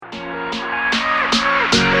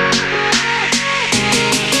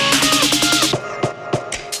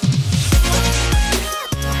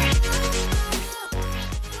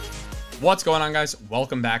What's going on, guys?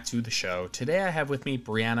 Welcome back to the show. Today I have with me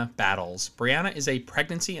Brianna Battles. Brianna is a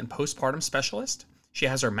pregnancy and postpartum specialist. She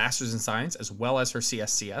has her master's in science as well as her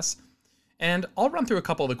CSCS. And I'll run through a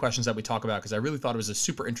couple of the questions that we talk about because I really thought it was a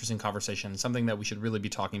super interesting conversation, something that we should really be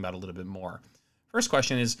talking about a little bit more. First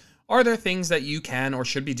question is, are there things that you can or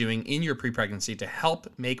should be doing in your pre-pregnancy to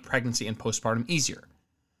help make pregnancy and postpartum easier?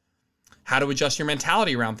 How to adjust your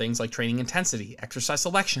mentality around things like training intensity, exercise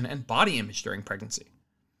selection, and body image during pregnancy.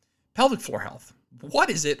 Pelvic floor health. What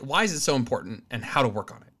is it? Why is it so important? And how to work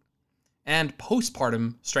on it? And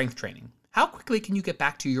postpartum strength training. How quickly can you get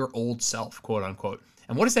back to your old self, quote unquote?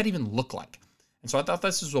 And what does that even look like? And so I thought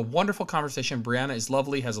this was a wonderful conversation. Brianna is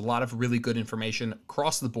lovely, has a lot of really good information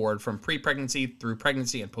across the board from pre-pregnancy through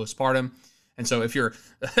pregnancy and postpartum. And so if you're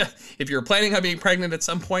planning on being pregnant at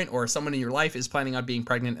some point, or someone in your life is planning on being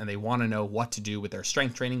pregnant and they want to know what to do with their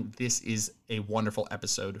strength training, this is a wonderful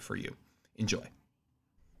episode for you. Enjoy.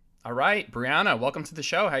 All right, Brianna, welcome to the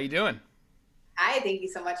show. How you doing? Hi, thank you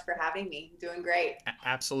so much for having me. Doing great.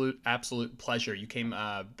 Absolute pleasure. You came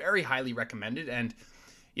very highly recommended, and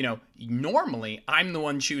normally I'm the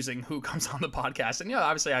one choosing who comes on the podcast, and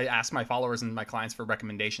obviously I ask my followers and my clients for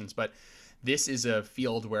recommendations, but this is a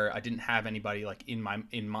field where I didn't have anybody like in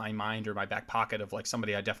my mind or my back pocket of like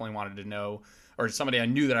somebody I definitely wanted to know or somebody I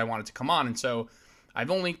knew that I wanted to come on, and so I've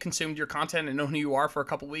only consumed your content and known who you are for a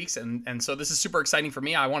couple weeks, and so this is super exciting for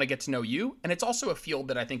me. I want to get to know you, and it's also a field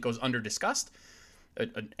that I think goes under-discussed,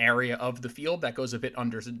 an area of the field that goes a bit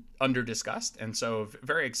under-discussed, and so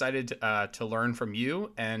very excited to learn from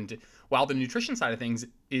you. And while the nutrition side of things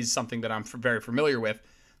is something that I'm very familiar with,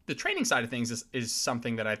 the training side of things is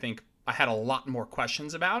something that I think I had a lot more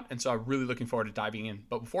questions about, and so I'm really looking forward to diving in.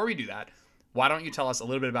 But before we do that, why don't you tell us a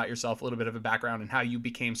little bit about yourself, a little bit of a background, and how you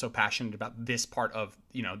became so passionate about this part of,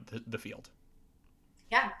 the field?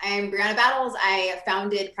 Yeah, I'm Brianna Battles. I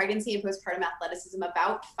founded Pregnancy and Postpartum Athleticism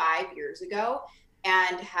about 5 years ago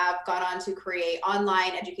and have gone on to create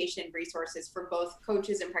online education and resources for both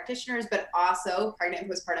coaches and practitioners, but also pregnant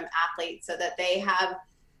and postpartum athletes so that they have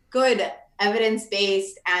good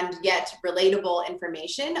evidence-based and yet relatable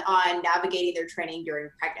information on navigating their training during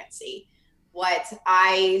pregnancy. What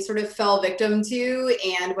I sort of fell victim to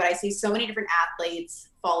and what I see so many different athletes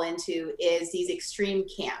fall into is these extreme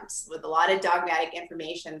camps with a lot of dogmatic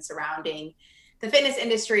information surrounding the fitness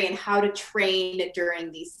industry and how to train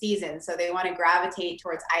during these seasons. So they want to gravitate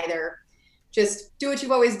towards either just do what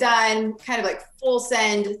you've always done, kind of like full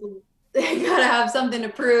send, they gotta have something to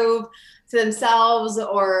prove to themselves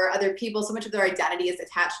or other people. So much of their identity is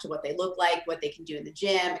attached to what they look like, what they can do in the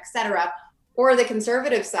gym, etc. Or the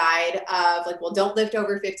conservative side of like, well, don't lift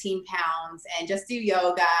over 15 pounds and just do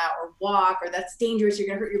yoga or walk, or that's dangerous, you're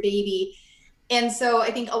gonna hurt your baby. And so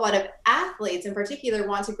I think a lot of athletes in particular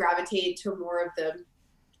want to gravitate to more of the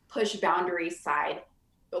push boundary side.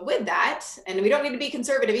 But with that, and we don't need to be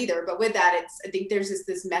conservative either, but with that, I think there's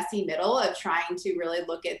this messy middle of trying to really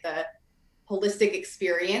look at the holistic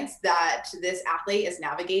experience that this athlete is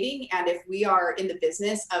navigating. And if we are in the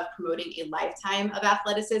business of promoting a lifetime of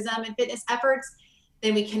athleticism and fitness efforts,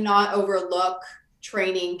 then we cannot overlook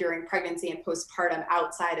training during pregnancy and postpartum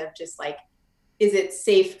outside of just like, is it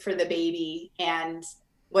safe for the baby? And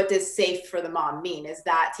what does safe for the mom mean? Is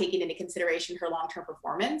that taking into consideration her long-term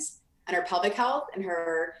performance and her pelvic health and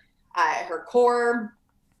her core,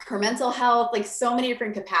 her mental health, like so many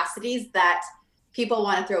different capacities that people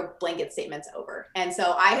want to throw blanket statements over. And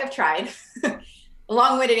so I have tried, a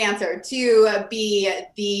long-winded answer, to be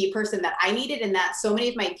the person that I needed and that so many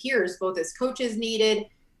of my peers, both as coaches, needed,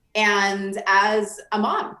 and as a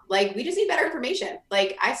mom. Like, we just need better information.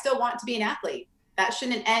 Like, I still want to be an athlete. That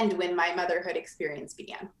shouldn't end when my motherhood experience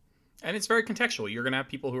began. And it's very contextual. You're going to have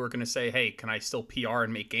people who are going to say, hey, can I still PR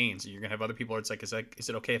and make gains? And you're going to have other people where it's like, is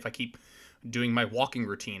it okay if I keep doing my walking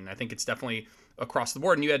routine? I think it's definitely across the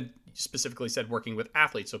board. And you had specifically said working with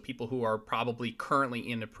athletes. So people who are probably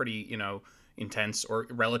currently in a pretty, intense or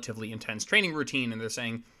relatively intense training routine. And they're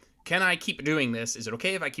saying, can I keep doing this? Is it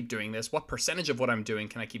okay if I keep doing this? What percentage of what I'm doing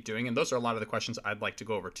can I keep doing? And those are a lot of the questions I'd like to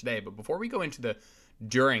go over today. But before we go into the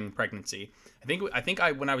during pregnancy, I think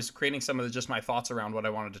when I was creating some of just my thoughts around what I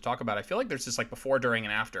wanted to talk about, I feel like there's this like before, during,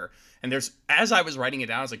 and after. And as I was writing it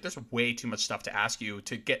down, I was like, there's way too much stuff to ask you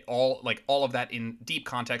to get all of that in deep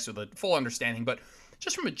context with a full understanding. But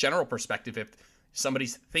just from a general perspective, if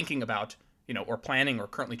somebody's thinking about, or planning or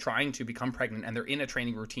currently trying to become pregnant and they're in a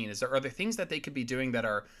training routine, are there things that they could be doing that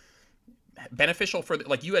are beneficial for,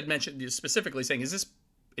 like you had mentioned specifically saying, is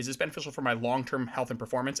this beneficial for my long-term health and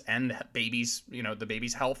performance and babies, the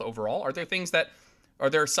baby's health overall? Are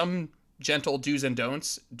there some gentle do's and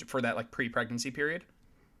don'ts for that like pre-pregnancy period?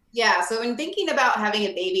 Yeah. So in thinking about having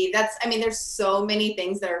a baby, there's so many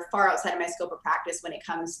things that are far outside of my scope of practice when it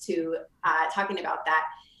comes to talking about that.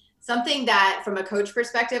 Something that from a coach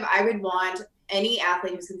perspective, I would want any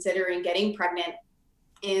athlete who's considering getting pregnant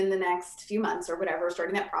in the next few months or whatever,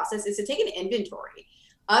 starting that process, is to take an inventory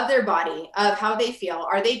of their body, of how they feel.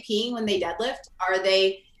 Are they peeing when they deadlift? Are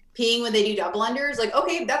they peeing when they do double unders? Like,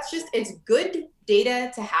 okay, it's good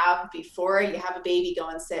data to have before you have a baby go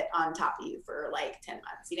and sit on top of you for like 10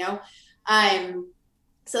 months.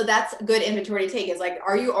 So that's a good inventory to take, is like,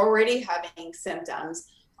 are you already having symptoms?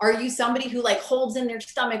 Are you somebody who like holds in their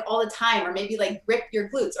stomach all the time, or maybe like grip your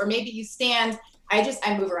glutes, or maybe you stand,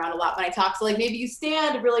 I move around a lot when I talk. So like maybe you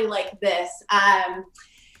stand really like this.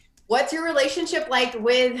 What's your relationship like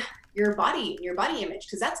with your body image?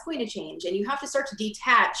 Because that's going to change, and you have to start to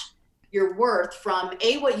detach your worth from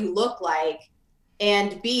A, what you look like,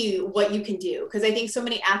 and B, what you can do. Because I think so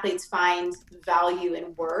many athletes find value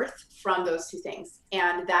and worth from those two things.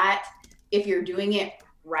 And that if you're doing it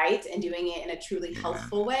right and doing it in a truly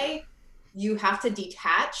healthful way, you have to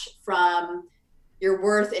detach from your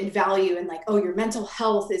worth and value and like, oh, your mental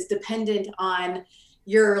health is dependent on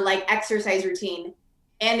your like exercise routine.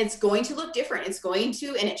 And it's going to look different. It's going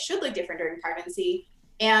to, and it should look different during pregnancy.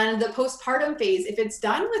 And the postpartum phase, if it's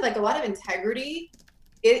done with like a lot of integrity,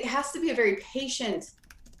 it has to be a very patient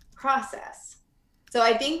process. So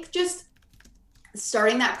I think just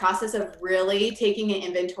starting that process of really taking an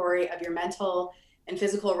inventory of your mental and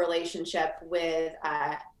physical relationship with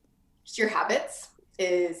just your habits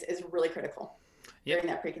is really critical. During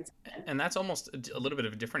that preconception. And that's almost a little bit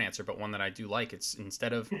of a different answer, but one that I do like. It's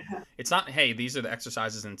instead of, it's not, hey, these are the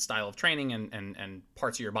exercises and style of training and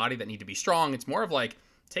parts of your body that need to be strong. It's more of like,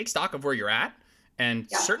 take stock of where you're at, and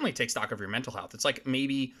certainly take stock of your mental health. It's like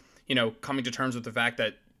maybe, coming to terms with the fact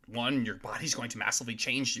that, one, your body's going to massively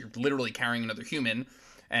change. You're literally carrying another human,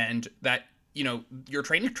 and that, your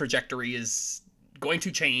training trajectory is going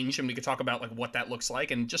to change, and we could talk about like what that looks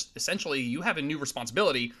like, and just essentially you have a new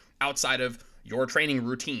responsibility outside of your training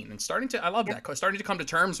routine, and I love that, starting to come to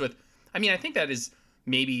terms with, I think that is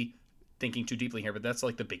maybe thinking too deeply here, but that's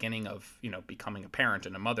like the beginning of, becoming a parent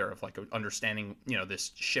and a mother, of like understanding,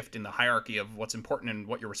 this shift in the hierarchy of what's important and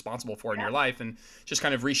what you're responsible for in your life, and just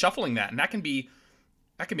kind of reshuffling that. And that can be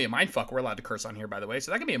a mind fuck. We're allowed to curse on here, by the way.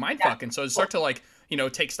 So that can be a mind fuck. And so to start to like,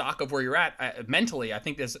 take stock of where you're at mentally, I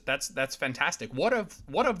think that's fantastic. What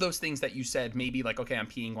of those things that you said, maybe like, okay, I'm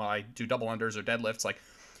peeing while I do double unders or deadlifts, like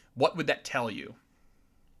what would that tell you?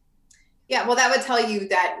 Yeah, well, that would tell you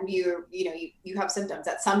that you have symptoms,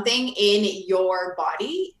 that something in your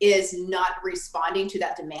body is not responding to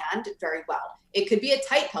that demand very well. It could be a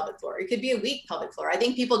tight pelvic floor. It could be a weak pelvic floor. I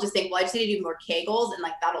think people just think, well, I just need to do more Kegels and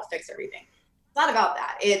like that'll fix everything. It's not about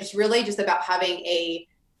that. It's really just about having a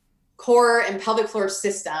core and pelvic floor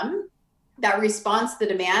system that responds to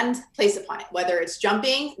the demand placed upon it, whether it's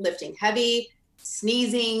jumping, lifting heavy,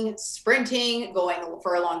 sneezing, sprinting, going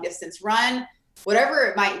for a long distance run, whatever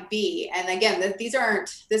it might be. And again,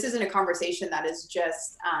 this isn't a conversation that is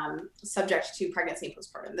just subject to pregnancy and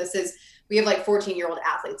postpartum. We have like 14-year-old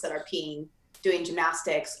athletes that are peeing doing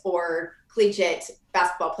gymnastics, or collegiate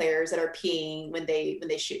basketball players that are peeing when they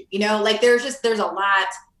shoot, like there's a lot.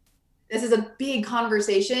 This is a big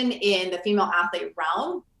conversation in the female athlete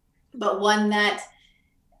realm, but one that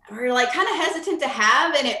we're like kind of hesitant to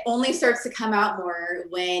have. And it only starts to come out more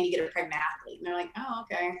when you get a pregnant athlete and they're like, oh,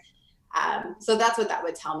 okay. So that's what that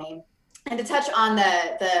would tell me. And to touch on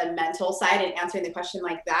the mental side and answering the question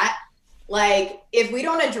like that, like if we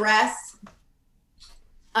don't address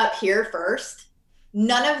up here first,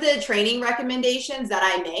 none of the training recommendations that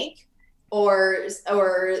I make or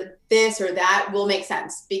this or that will make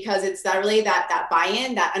sense, because it's that really that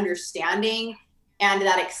buy-in, that understanding, and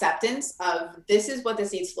that acceptance of this is what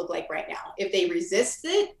this needs to look like right now. If they resist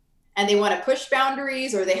it and they want to push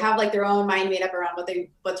boundaries, or they have like their own mind made up around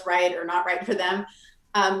what's right or not right for them,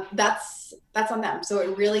 that's on them. So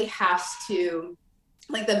it really has to,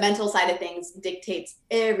 like the mental side of things dictates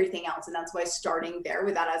everything else. And that's why starting there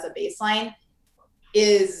with that as a baseline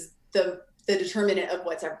is the determinant of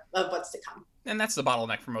what's to come. And that's the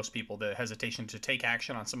bottleneck for most people, the hesitation to take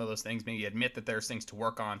action on some of those things, maybe admit that there's things to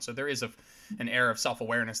work on. So there is an air of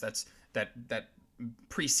self-awareness that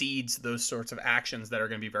precedes those sorts of actions that are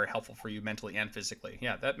going to be very helpful for you mentally and physically.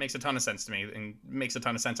 Yeah, that makes a ton of sense to me, and makes a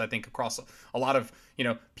ton of sense, I think, across a lot of,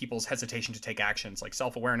 people's hesitation to take actions. Like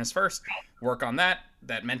self-awareness first, work on that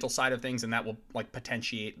mental side of things, and that will like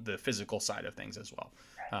potentiate the physical side of things as well.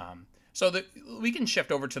 So we can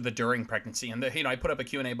shift over to the during pregnancy, and I put up a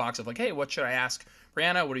Q&A box of like, hey, what should I ask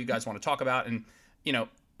Brianna? What do you guys want to talk about? And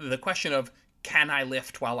the question of, can I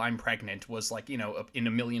lift while I'm pregnant was like, in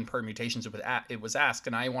a million permutations it was asked.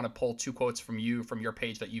 And I want to pull two quotes from your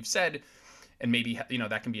page that you've said, and maybe,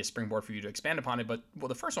 that can be a springboard for you to expand upon it. But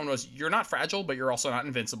the first one was, you're not fragile, but you're also not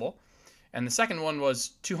invincible. And the second one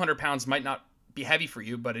was, 200 pounds might not be heavy for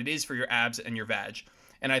you, but it is for your abs and your vag.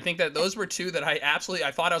 And I think that those were two that I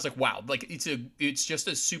thought, I was like, wow, like it's just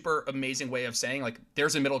a super amazing way of saying, like,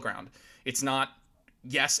 there's a middle ground. It's not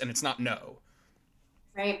yes and it's not no.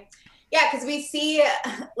 Right. Yeah, because we see,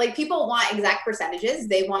 like, people want exact percentages.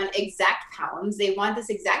 They want exact pounds. They want this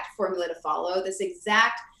exact formula to follow, this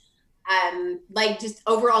exact, like, just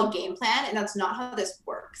overall game plan. And that's not how this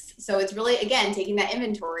works. So it's really, again, taking that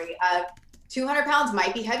inventory of 200 pounds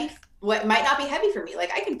might be heavy. What might not be heavy for me?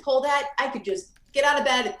 Like, I can pull that. I could just get out of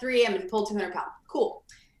bed at 3 a.m. and pull 200 pounds. Cool.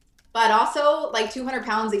 But also, like, 200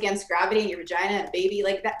 pounds against gravity in your vagina and baby,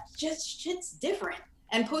 like, that just shit's different.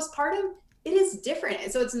 And postpartum, it is different.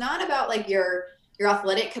 And so it's not about, like, your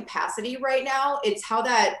athletic capacity right now. It's how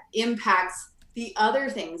that impacts the other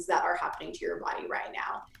things that are happening to your body right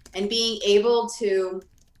now. And being able to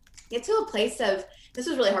get to a place of, this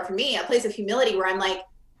was really hard for me, a place of humility where I'm like,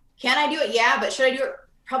 can I do it? Yeah, but should I do it?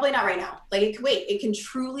 Probably not right now. Like, it can wait. It can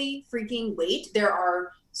truly freaking wait. There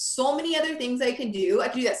are so many other things I can do. I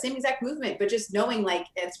can do that same exact movement, but just knowing, like,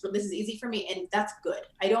 this is easy for me, and that's good.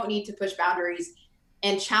 I don't need to push boundaries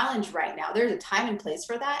and challenge right now. There's a time and place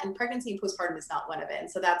for that, and pregnancy and postpartum is not one of it. And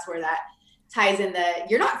so that's where that ties in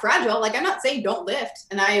you're not fragile. Like, I'm not saying don't lift.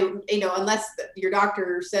 And unless your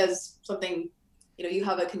doctor says something, you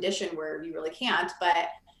have a condition where you really can't, but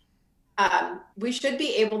we should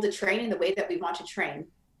be able to train in the way that we want to train.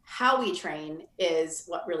 How we train is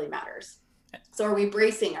what really matters. So are we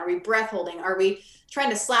bracing? Are we breath holding? Are we trying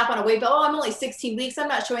to slap on a weight? Oh, I'm only 16 weeks. I'm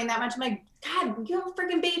not showing that much. I'm like, God, you have a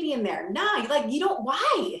freaking baby in there. Nah, you don't,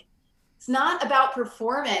 why? It's not about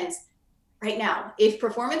performance right now. If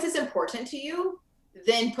performance is important to you,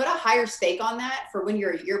 then put a higher stake on that for when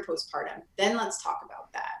you're a year postpartum. Then let's talk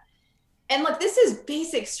about that. And look, this is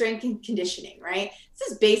basic strength and conditioning, right?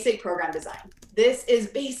 This is basic program design. This is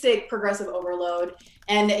basic progressive overload.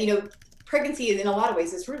 And, pregnancy is, in a lot of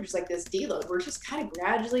ways, it's sort of just like this deload. We're just kind of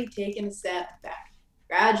gradually taking a step back,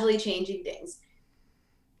 gradually changing things.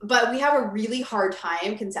 But we have a really hard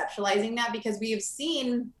time conceptualizing that because we have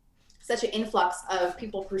seen such an influx of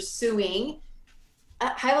people pursuing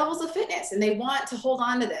high levels of fitness, and they want to hold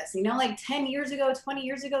on to this. Like 10 years ago, 20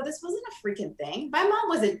 years ago, this wasn't a freaking thing. My mom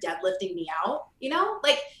wasn't deadlifting me out,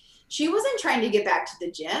 like she wasn't trying to get back to the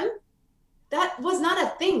gym. That was not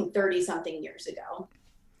a thing 30 something years ago.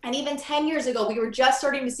 And even 10 years ago, we were just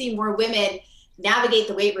starting to see more women navigate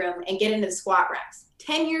the weight room and get into the squat racks.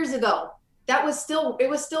 10 years ago, it was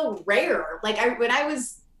still rare. Like when I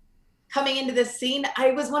was coming into this scene,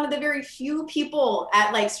 I was one of the very few people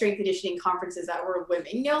at like strength conditioning conferences that were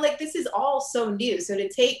women. Like this is all so new. So to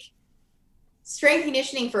take strength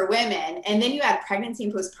conditioning for women and then you add pregnancy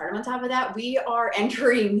and postpartum on top of that, we are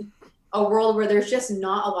entering a world where there's just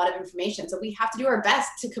not a lot of information. So we have to do our best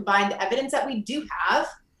to combine the evidence that we do have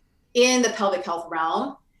in the pelvic health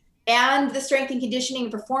realm and the strength and conditioning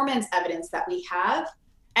and performance evidence that we have,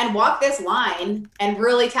 and walk this line and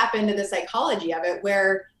really tap into the psychology of it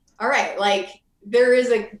where, all right, like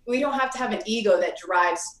we don't have to have an ego that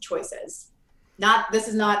drives choices. This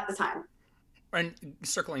is not the time. And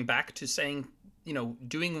circling back to saying,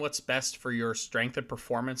 doing what's best for your strength and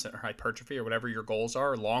performance or hypertrophy or whatever your goals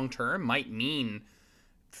are long-term might mean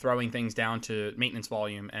throwing things down to maintenance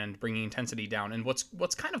volume and bringing intensity down. And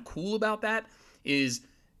what's kind of cool about that is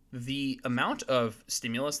the amount of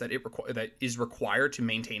stimulus that is required to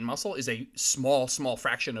maintain muscle is a small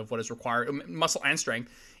fraction of what is required. Muscle and strength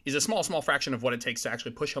is a small fraction of what it takes to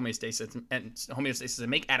actually push homeostasis and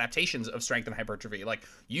make adaptations of strength and hypertrophy. Like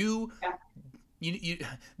you, the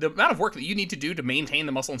amount of work that you need to do to maintain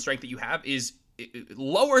the muscle and strength that you have is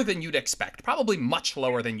lower than you'd expect, probably much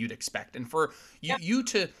lower than you'd expect. And for you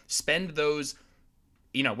to spend those,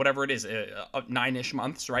 whatever it is, 9-ish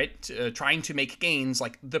months, right, trying to make gains,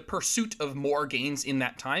 like the pursuit of more gains in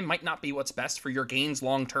that time might not be what's best for your gains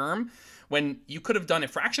long term, when you could have done a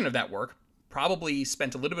fraction of that work, probably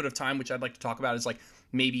spent a little bit of time, which I'd like to talk about, is like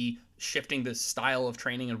maybe shifting the style of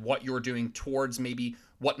training and what you're doing towards maybe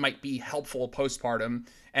what might be helpful postpartum,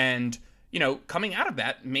 and coming out of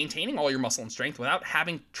that, maintaining all your muscle and strength without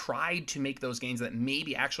having tried to make those gains that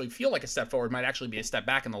maybe actually feel like a step forward might actually be a step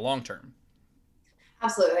back in the long term.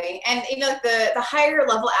 Absolutely. And the higher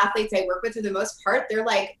level athletes I work with, for the most part, they're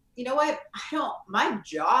like, you know what? My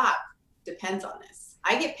job depends on this.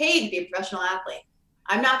 I get paid to be a professional athlete.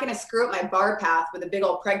 I'm not going to screw up my bar path with a big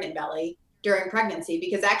old pregnant belly during pregnancy,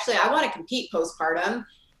 because actually I want to compete postpartum.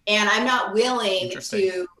 And I'm not willing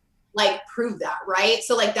to like prove that, right?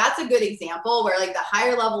 So like that's a good example where like the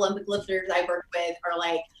higher level Olympic lifters I work with are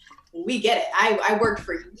like, we get it. I worked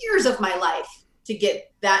for years of my life to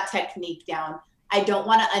get that technique down. I don't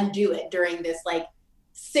want to undo it during this like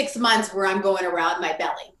 6 months where I'm going around my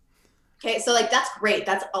belly. Okay, so like that's great.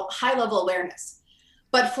 That's a high level awareness.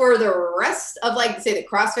 But for the rest of like say the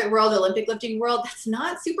CrossFit world, the Olympic lifting world, that's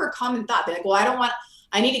not super common thought. They're like, well,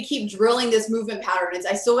 I need to keep drilling this movement pattern.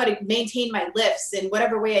 I still got to maintain my lifts in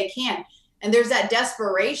whatever way I can. And there's that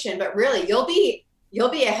desperation, but really you'll be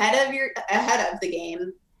ahead of the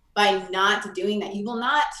game by not doing that. You will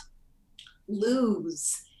not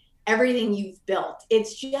lose everything you've built.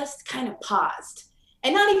 It's just kind of paused.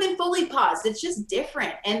 And not even fully paused. It's just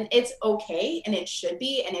different. And it's okay. And it should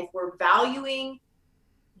be. And if we're valuing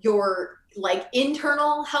your like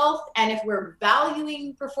internal health and if we're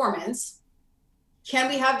valuing performance, can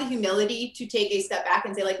we have the humility to take a step back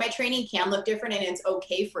and say, like, my training can look different and it's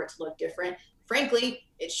okay for it to look different. Frankly,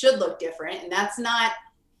 it should look different. And that's not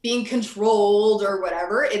being controlled or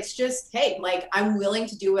whatever. It's just, hey, like, I'm willing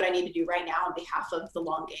to do what I need to do right now on behalf of the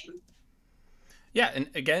long game. Yeah. And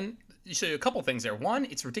again, so a couple things there. One,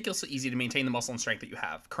 it's ridiculously easy to maintain the muscle and strength that you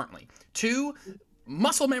have currently. Two,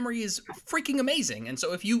 muscle memory is freaking amazing. And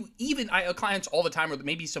so if you I have clients all the time, or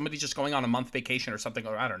maybe somebody's just going on a month vacation or something,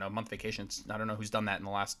 or I don't know, month vacations. I don't know who's done that in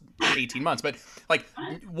the last 18 months, but like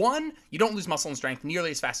one, you don't lose muscle and strength nearly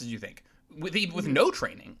as fast as you think with no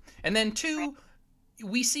training. And then two,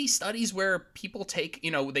 we see studies where people take,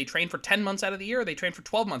 they train for 10 months out of the year, they train for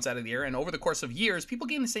 12 months out of the year, and over the course of years, people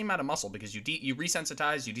gain the same amount of muscle because you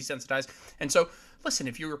resensitize, you desensitize. And so, listen,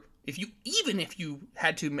 if you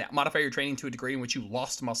had to modify your training to a degree in which you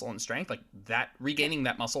lost muscle and strength, like that, regaining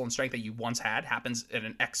that muscle and strength that you once had happens at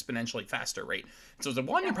an exponentially faster rate. So the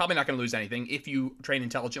one, you're probably not going to lose anything if you train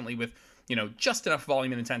intelligently with, just enough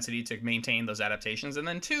volume and intensity to maintain those adaptations. And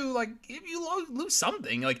then two, like if you lose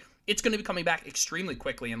something, like it's going to be coming back extremely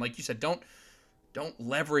quickly. And like you said, don't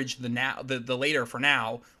leverage the later for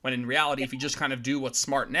now, when in reality, if you just kind of do what's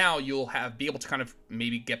smart now, you'll be able to kind of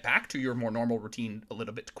maybe get back to your more normal routine a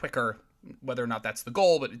little bit quicker, whether or not that's the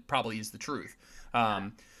goal, but it probably is the truth.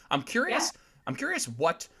 I'm curious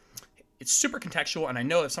what, it's super contextual. And I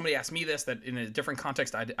know if somebody asked me this, that in a different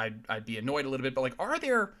context, I'd be annoyed a little bit, but like, are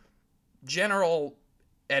there general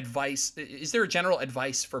advice? Is there a general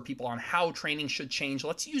advice for people on how training should change?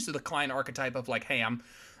 Let's use the client archetype of like, hey,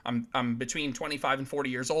 I'm between 25 and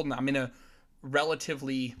 40 years old, and I'm in a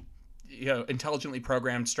relatively, intelligently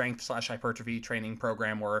programmed strength/hypertrophy training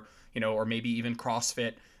program, or maybe even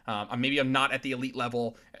CrossFit. Maybe I'm not at the elite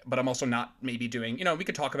level, but I'm also not maybe doing, we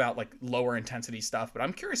could talk about like lower intensity stuff, but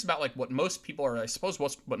I'm curious about like what most people are, I suppose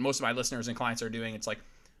what most of my listeners and clients are doing. It's like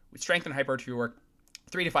with strength and hypertrophy work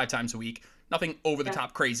 3 to 5 times a week, nothing over the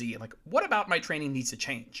top crazy. And like, what about my training needs to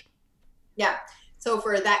change? Yeah. So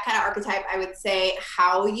for that kind of archetype, I would say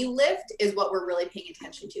how you lift is what we're really paying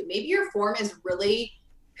attention to. Maybe your form is really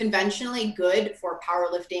conventionally good for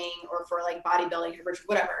powerlifting or for like bodybuilding, hypertrophy,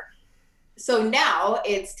 whatever. So now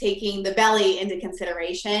it's taking the belly into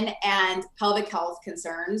consideration and pelvic health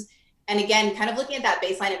concerns. And again, kind of looking at that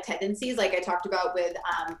baseline of tendencies, like I talked about with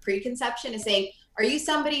preconception, is saying, are you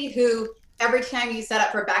somebody who every time you set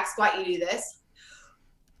up for a back squat, you do this?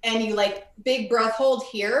 And you like big breath hold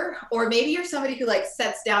here, or maybe you're somebody who like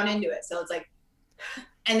sets down into it. So it's like,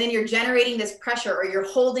 and then you're generating this pressure, or you're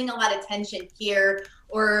holding a lot of tension here,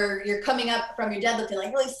 or you're coming up from your deadlift and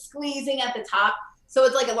like really squeezing at the top. So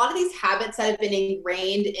it's like a lot of these habits that have been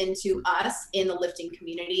ingrained into us in the lifting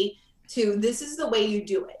community to this is the way you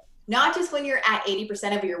do it. Not just when you're at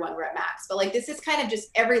 80% of your 1 rep max, but like this is kind of just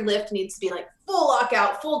every lift needs to be like full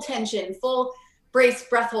lockout, full tension, full brace,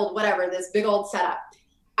 breath hold, whatever, this big old setup.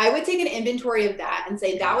 I would take an inventory of that and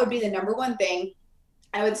say that would be the number one thing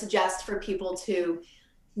I would suggest for people to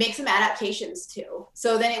make some adaptations to.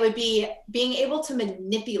 So then it would be being able to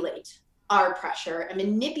manipulate our pressure and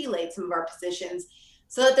manipulate some of our positions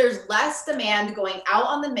so that there's less demand going out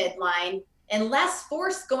on the midline and less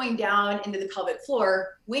force going down into the pelvic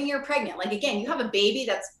floor when you're pregnant. Like again, you have a baby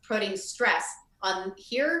that's putting stress on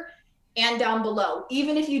here and down below.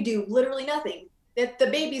 Even if you do literally nothing, that the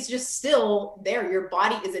baby's just still there. Your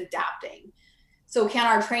body is adapting. So can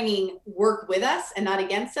our training work with us and not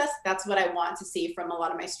against us? That's what I want to see from a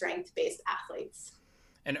lot of my strength-based athletes.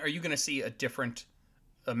 And are you going to see a different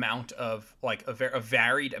amount of like a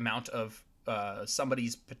varied amount of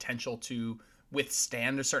somebody's potential to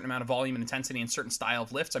withstand a certain amount of volume and intensity and certain style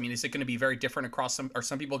of lifts? I mean, is it going to be very different across are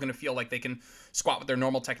some people going to feel like they can squat with their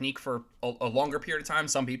normal technique for a longer period of time?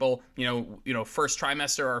 Some people, first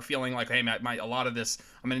trimester are feeling like, hey, a lot of this,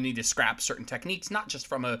 I'm going to need to scrap certain techniques, not just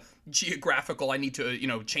from a geographical, I need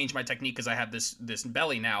to, change my technique because I have this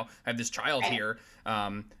belly now, I have this child here.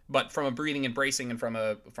 But from a breathing and bracing and from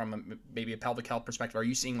a maybe a pelvic health perspective, are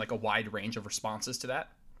you seeing like a wide range of responses to that?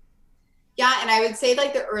 Yeah, and I would say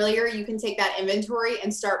like the earlier you can take that inventory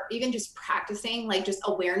and start even just practicing, like just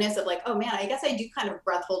awareness of like, oh man, I guess I do kind of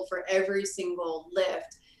breath hold for every single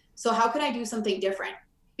lift. So how can I do something different?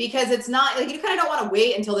 Because it's not like, you kind of don't want to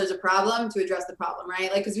wait until there's a problem to address the problem, right?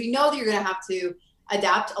 Like, because we know that you're going to have to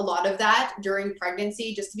adapt a lot of that during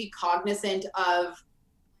pregnancy, just to be cognizant of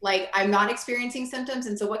like, I'm not experiencing symptoms.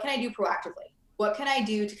 And so what can I do proactively? What can I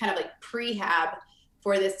do to kind of like prehab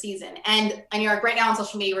for this season? And right now on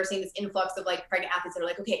social media, we're seeing this influx of like pregnant athletes that are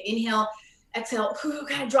like, okay, inhale, exhale,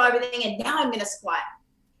 kind of draw everything, and now I'm going to squat.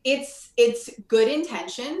 It's good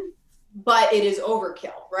intention, but it is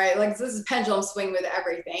overkill, right? Like this is pendulum swing with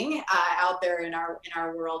everything out there in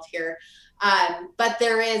our world here. But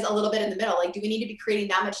there is a little bit in the middle. Like, do we need to be creating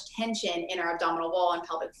that much tension in our abdominal wall and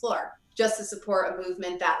pelvic floor just to support a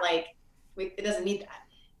movement that like it doesn't need that?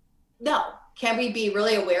 No. Can we be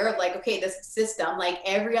really aware of like, okay, this system, like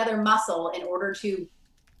every other muscle, in order to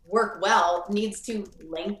work well, needs to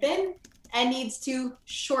lengthen and needs to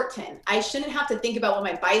shorten. I shouldn't have to think about what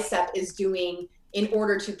my bicep is doing in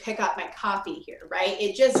order to pick up my coffee here, right?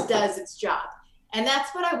 It just does its job. And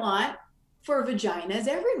that's what I want for vaginas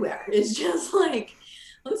everywhere. It's just like,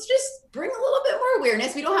 let's just bring a little bit more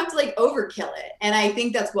awareness. We don't have to like overkill it. And I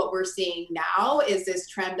think that's what we're seeing now, is this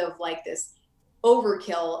trend of like this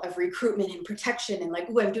overkill of recruitment and protection and like,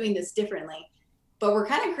 oh, I'm doing this differently. But we're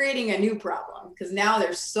kind of creating a new problem, because now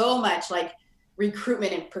there's so much like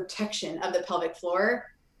recruitment and protection of the pelvic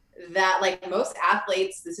floor that like most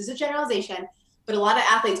athletes, this is a generalization, but a lot of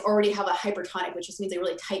athletes already have a hypertonic, which just means a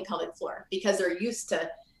really tight pelvic floor, because they're used to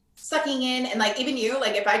sucking in. And like, even you,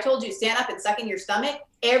 like if I told you stand up and suck in your stomach,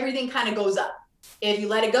 everything kind of goes up. If you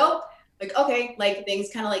let it go, like, okay, like things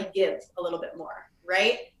kind of like give a little bit more,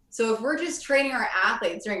 right? So if we're just training our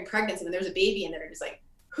athletes during pregnancy when there's a baby and they're just like,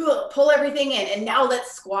 pull everything in and now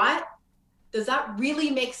let's squat, does that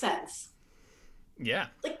really make sense? Yeah.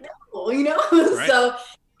 Like, no, Right. So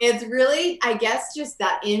it's really, I guess, just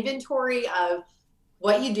that inventory of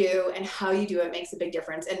what you do and how you do it makes a big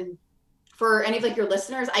difference. And for any of like your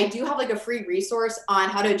listeners, I do have like a free resource on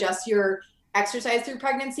how to adjust your exercise through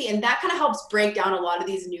pregnancy. And that kind of helps break down a lot of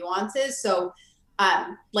these nuances. So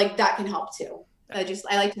like that can help too. I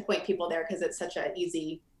like to point people there because it's such an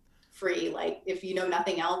easy, free, like if you know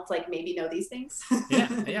nothing else, like maybe know these things.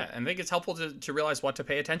 yeah. And I think it's helpful to realize what to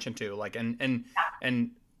pay attention to. Like, and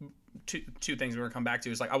two things we're gonna come back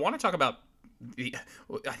to is like, I want to talk about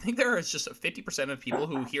I think there is just 50% of people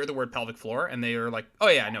who hear the word pelvic floor and they are like, oh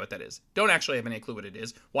yeah, I know what that is. Don't actually have any clue what it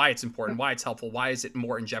is, why it's important, why it's helpful, why is it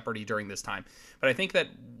more in jeopardy during this time. But I think that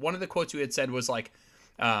one of the quotes you had said was like,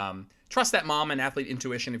 trust that mom and athlete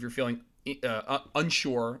intuition if you're feeling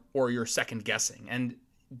unsure or you're second guessing. And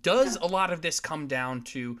does a lot of this come down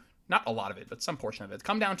to, not a lot of it, but some portion of it,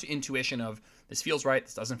 come down to intuition of this feels right,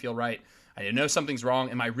 this doesn't feel right, I know something's wrong,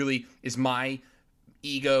 is my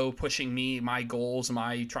ego pushing me, my goals, am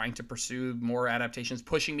I trying to pursue more adaptations,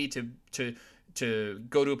 pushing me to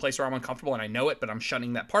go to a place where I'm uncomfortable and I know it, but I'm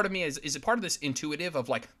shunning that part of me? Is it part of this intuitive of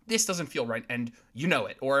like, this doesn't feel right and you know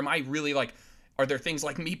it? Or am I really like, are there things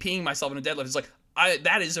like me peeing myself in a deadlift? It's like,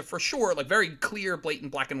 that is a for sure, like very clear,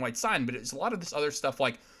 blatant black and white sign, but it's a lot of this other stuff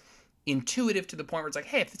like intuitive to the point where it's like,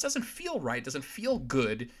 hey, if it doesn't feel right, doesn't feel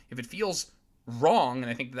good, if it feels wrong, and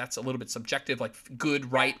I think that's a little bit subjective, like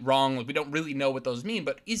good, right, wrong, like we don't really know what those mean,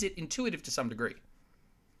 but is it intuitive to some degree?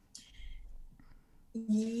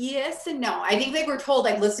 Yes and no. I think like we're told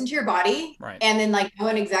like listen to your body, right, and then like no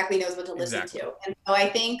one exactly knows what to listen to. And so I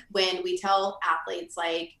think when we tell athletes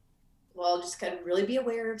like, well, just kind of really be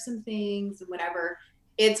aware of some things and whatever,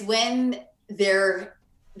 it's when they're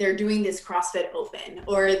doing this CrossFit Open,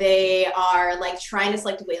 or they are like trying to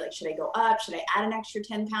select a weight, like should I go up, should I add an extra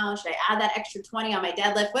 10 pounds, should I add that extra 20 on my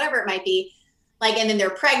deadlift, whatever it might be, like, and then they're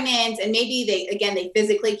pregnant and maybe they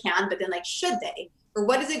physically can, but then like should they, or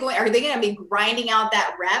what is it going, are they going to be grinding out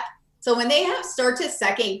that rep? So when they start to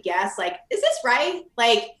second guess, like, is this right,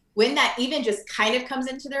 like when that even just kind of comes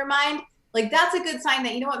into their mind, like that's a good sign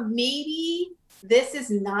that, you know what, maybe this is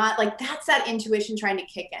not, like that's that intuition trying to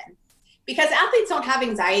kick in. Because athletes don't have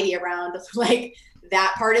anxiety around like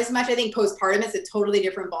that part as much. I think postpartum is a totally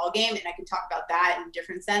different ballgame, and I can talk about that in a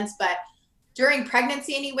different sense. But during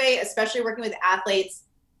pregnancy anyway, especially working with athletes,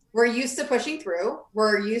 we're used to pushing through.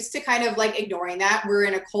 We're used to kind of like ignoring that. We're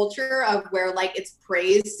in a culture of where like it's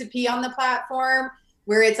praised to pee on the platform,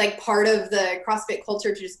 where it's like part of the CrossFit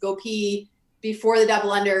culture to just go pee before the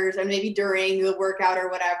double unders and maybe during the workout or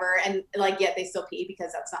whatever. And like, yet they still pee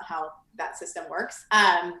because that's not how that system works.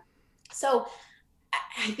 So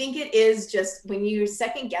I think it is just when you're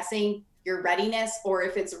second guessing your readiness or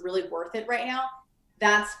if it's really worth it right now,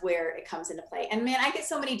 that's where it comes into play. And man, I get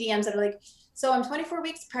so many DMs that are like, so I'm 24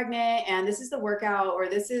 weeks pregnant and this is the workout or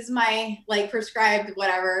this is my like prescribed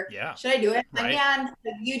whatever. Yeah. Should I do it? Right. And man,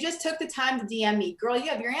 you just took the time to DM me. Girl, you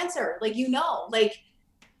have your answer. Like, like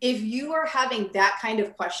if you are having that kind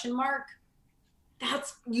of question mark,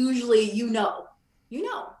 that's usually,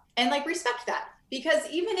 and like respect that, because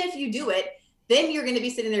even if you do it, then you're going to be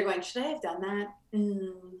sitting there going, should I have done that?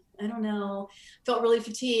 I don't know. Felt really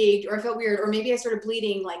fatigued or I felt weird. Or maybe I started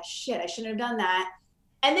bleeding, like, shit, I shouldn't have done that.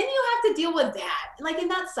 And then you have to deal with that.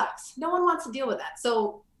 And that sucks. No one wants to deal with that.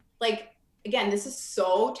 So like, again, this is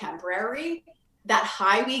so temporary. That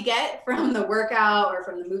high we get from the workout or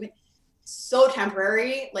from the movement, so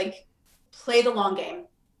temporary. Like, play the long game.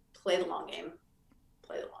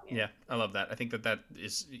 Yeah, I love that. I think that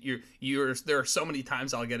is you're there are so many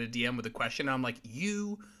times I'll get a DM with a question and I'm like,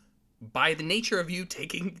 by the nature of you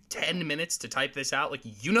taking 10 minutes to type this out, like,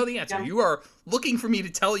 you know the answer. Yeah. You are looking for me to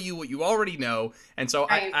tell you what you already know. And so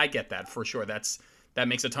right. I get that for sure. That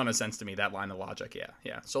makes a ton of sense to me, that line of logic.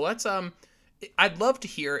 Yeah. So let's I'd love to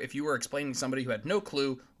hear if you were explaining to somebody who had no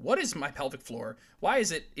clue, what is my pelvic floor? Why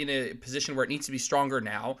is it in a position where it needs to be stronger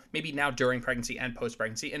now, maybe now during pregnancy and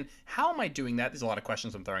post-pregnancy? And how am I doing that? There's a lot of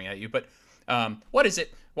questions I'm throwing at you, but what is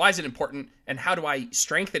it? Why is it important? And how do I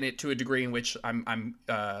strengthen it to a degree in which I'm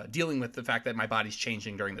dealing with the fact that my body's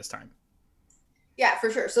changing during this time? Yeah,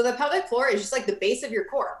 for sure. So the pelvic floor is just like the base of your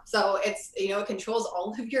core. So it's, it controls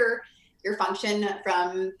all of your function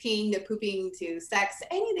from peeing to pooping to sex,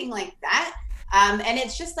 anything like that. And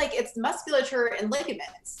it's just like, it's musculature and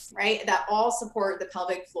ligaments, right? That all support the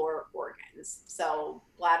pelvic floor organs. So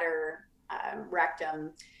bladder,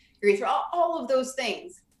 rectum, urethra, all of those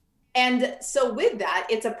things. And so with that,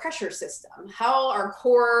 it's a pressure system. How our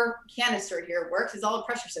core canister here works is all a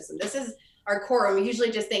pressure system. This is our core. And we usually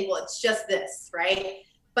just think, well, it's just this, right?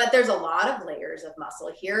 But there's a lot of layers of muscle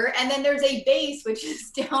here. And then there's a base, which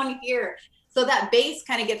is down here. So that base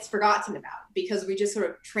kind of gets forgotten about because we just sort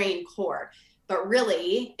of train core. But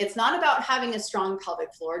really, it's not about having a strong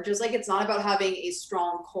pelvic floor, just like it's not about having a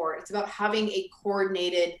strong core. It's about having a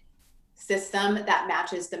coordinated system that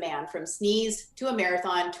matches demand, from sneeze to a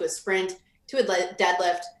marathon to a sprint to a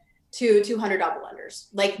deadlift to 200 double unders.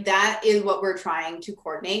 Like, that is what we're trying to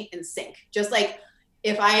coordinate and sync. Just like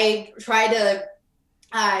if I try to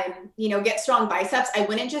get strong biceps, I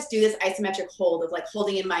wouldn't just do this isometric hold of like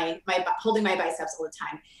holding my biceps all the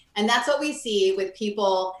time. And that's what we see with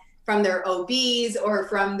people from their OBs or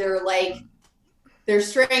from their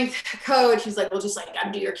strength coach who's like, well, just like,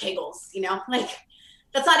 gotta do your Kegels, like,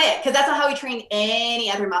 that's not it. Cause that's not how we train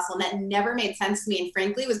any other muscle. And that never made sense to me. And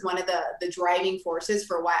frankly, was one of the driving forces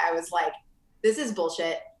for why I was like, this is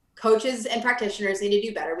bullshit. Coaches and practitioners need to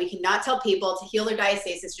do better. We cannot tell people to heal their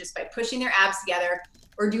diastasis just by pushing their abs together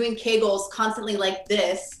or doing Kegels constantly like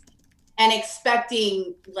this and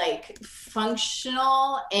expecting like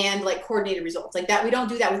functional and like coordinated results like that. We don't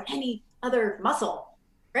do that with any other muscle,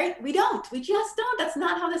 right? We just don't. That's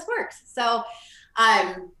not how this works.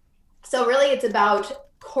 So really it's about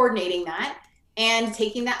coordinating that and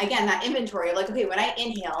taking that, again, that inventory of like, okay, when I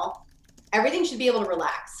inhale, everything should be able to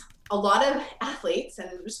relax. A lot of athletes and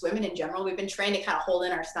just women in general, we've been trained to kind of hold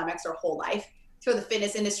in our stomachs our whole life. Throw the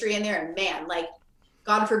fitness industry in there and man, like,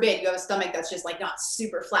 God forbid you have a stomach that's just like not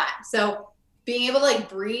super flat. So being able to like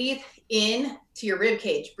breathe in to your rib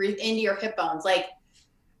cage, breathe into your hip bones, like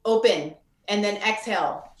open and then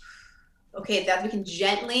exhale. Okay, that we can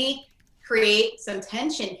gently create some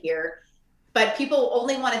tension here, but people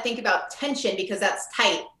only want to think about tension because that's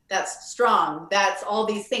tight, that's strong, that's all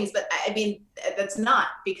these things. But I mean, that's not,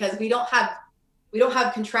 because we don't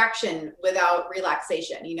have contraction without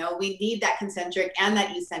relaxation. We need that concentric and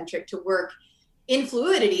that eccentric to work in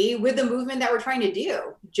fluidity with the movement that we're trying to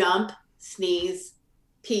do. Jump, sneeze,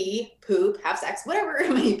 pee, poop, have sex, whatever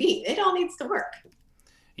it may be. It all needs to work.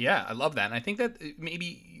 Yeah, I love that. And I think that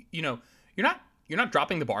maybe, you're not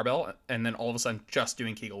dropping the barbell and then all of a sudden just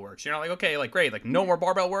doing Kegel works. You're not like, okay, like, great, like no more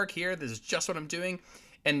barbell work here. This is just what I'm doing.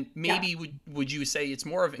 And maybe would you say it's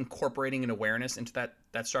more of incorporating an awareness into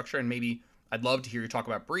that structure? And maybe I'd love to hear you talk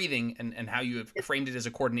about breathing and how you have framed it as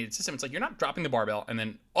a coordinated system. It's like you're not dropping the barbell and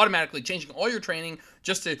then automatically changing all your training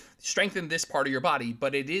just to strengthen this part of your body.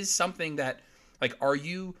 But it is something that, like, are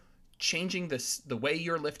you changing the way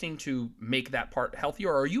you're lifting to make that part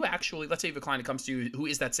healthier? Or are you actually, let's say if a client comes to you who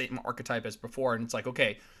is that same archetype as before, and it's like,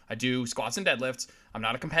 okay, I do squats and deadlifts, I'm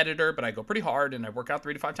not a competitor, but I go pretty hard and I work out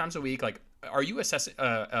 3 to 5 times a week. Like, are you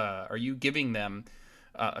are you giving them,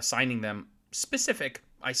 assigning them specific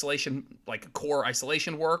isolation, like core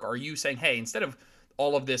isolation work? Or are you saying, hey, instead of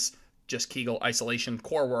all of this just Kegel isolation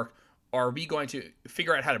core work, are we going to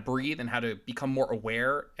figure out how to breathe and how to become more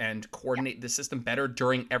aware and coordinate the system better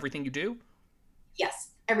during everything you do? Yes,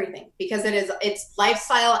 everything, because it's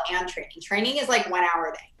lifestyle and training. Training is like 1 hour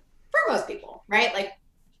a day for most people, right? Like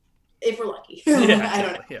if we're lucky. Yeah, I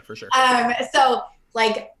don't know. Yeah, for sure. So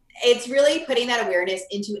like it's really putting that awareness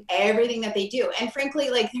into everything that they do. And frankly,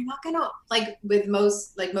 like they're not gonna, like with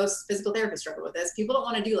most physical therapists struggle with this. People don't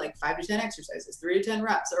want to do like 5 to 10 exercises, 3 to 10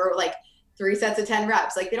 reps, or like 3 sets of 10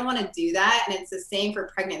 reps. Like they don't want to do that. And it's the same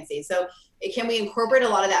for pregnancy. So can we incorporate a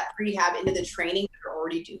lot of that prehab into the training that you're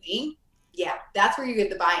already doing? Yeah, that's where you get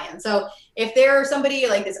the buy-in. So if they're somebody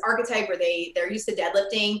like this archetype where they're used to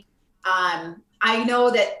deadlifting, I know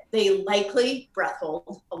that they likely breath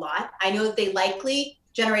hold a lot. I know that they likely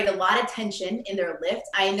generate a lot of tension in their lift.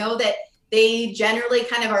 I know that they generally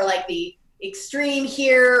kind of are like the extreme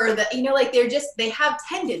here, or the, like they have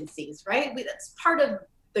tendencies, right? That's part of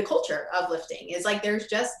the culture of lifting, is like there's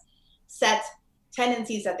just set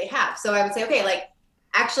tendencies that they have. So I would say, okay, like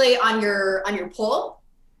actually on your pull,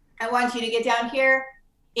 I want you to get down here,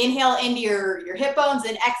 inhale into your hip bones,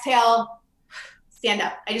 and exhale, stand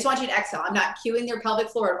up. I just want you to exhale. I'm not cueing their pelvic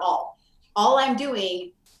floor at all. All I'm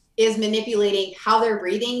doing is manipulating how they're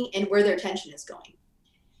breathing and where their tension is going.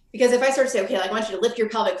 Because if I start to say, okay, like I want you to lift your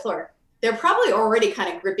pelvic floor, they're probably already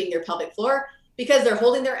kind of gripping their pelvic floor, because they're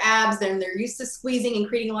holding their abs, then they're used to squeezing and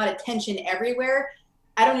creating a lot of tension everywhere.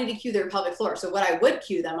 I don't need to cue their pelvic floor. So what I would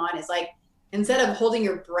cue them on is like, instead of holding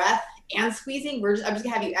your breath and squeezing, I'm just gonna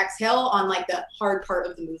have you exhale on like the hard part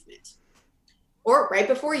of the movement. Or right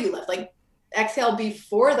before you lift, like exhale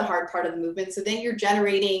before the hard part of the movement. So then you're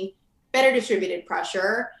generating better distributed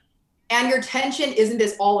pressure, and your tension isn't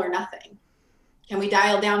this all or nothing. Can we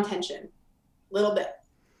dial down tension a little bit?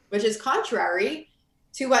 Which is contrary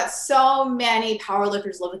to what so many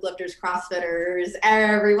powerlifters, Olympic lifters, CrossFitters,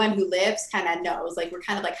 everyone who lifts kind of knows. Like we're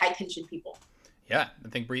kind of like high tension people. Yeah, I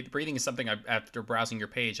think breathing is something after browsing your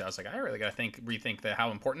page, I was like, I really got to rethink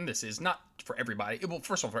how important this is. Not for everybody. Well,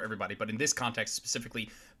 first of all, for everybody, but in this context specifically,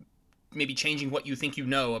 maybe changing what you think you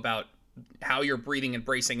know about how you're breathing and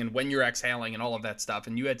bracing and when you're exhaling and all of that stuff.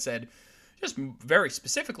 And you had said, just very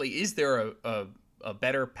specifically, is there a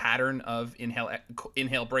better pattern of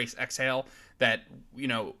inhale, brace, exhale that,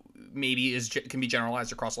 maybe can be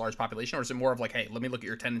generalized across a large population? Or is it more of like, hey, let me look at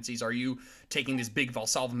your tendencies. Are you taking this big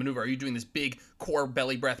Valsalva maneuver? Are you doing this big core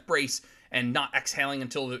belly breath brace and not exhaling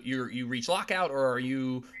until you reach lockout? Or are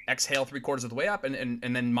you exhale 3/4 of the way up and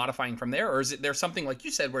then modifying from there? Or is it there something like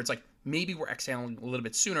you said where it's like maybe we're exhaling a little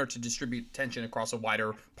bit sooner to distribute tension across a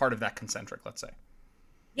wider part of that concentric, let's say?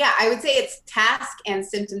 Yeah, I would say it's task and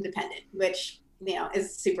symptom dependent, which is a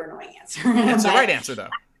super annoying answer. It's the right answer though.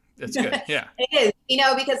 That's good. Yeah. It is,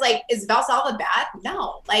 because like, is Valsalva bad?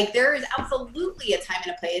 No, like there is absolutely a time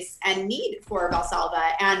and a place and need for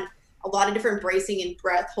Valsalva and a lot of different bracing and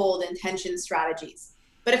breath hold and tension strategies.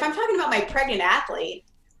 But if I'm talking about my pregnant athlete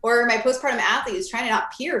or my postpartum athlete who's trying to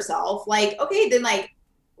not pee herself, like, okay, then like,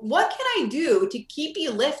 what can I do to keep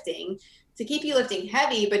you lifting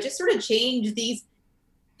heavy, but just sort of change these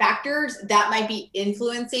factors that might be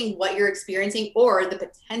influencing what you're experiencing or the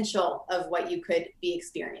potential of what you could be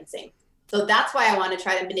experiencing. So that's why I want to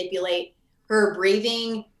try to manipulate her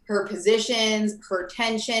breathing, her positions, her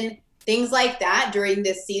tension, things like that during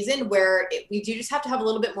this season where we do just have to have a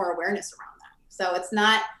little bit more awareness around that. So it's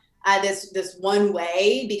not this one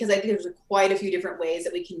way, because I think there's quite a few different ways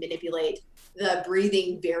that we can manipulate the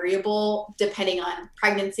breathing variable depending on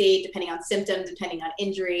pregnancy, depending on symptoms, depending on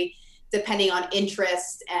injury, depending on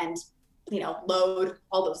interest and, load,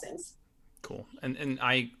 all those things. Cool. And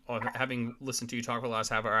I, having listened to you talk for the last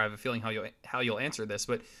half hour, I have a feeling how you'll answer this,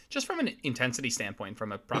 but just from an intensity standpoint,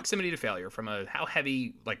 from a proximity to failure, from a how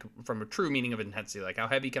heavy, like from a true meaning of intensity, like how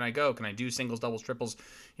heavy can I go? Can I do singles, doubles, triples?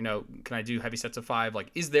 Can I do heavy sets of 5?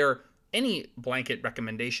 Like, is there any blanket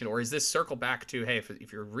recommendation, or is this circle back to, hey,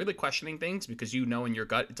 if you're really questioning things because in your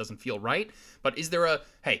gut it doesn't feel right, but is there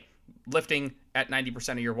hey, lifting at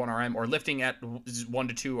 90% of your 1RM or lifting at 1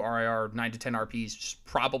 to 2 RIR, 9 to 10 RPs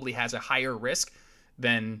probably has a higher risk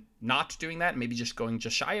than not doing that, maybe just going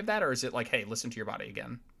just shy of that? Or is it like, hey, listen to your body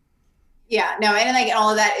again? Yeah, no, and like all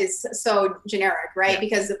of that is so generic, right? Yeah.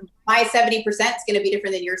 Because my 70% is going to be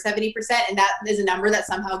different than your 70%. And that is a number that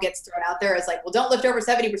somehow gets thrown out there as like, well, don't lift over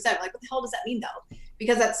 70%. Like, what the hell does that mean though?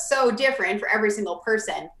 because that's so different for every single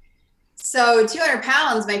person. So 200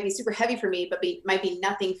 pounds might be super heavy for me, but might be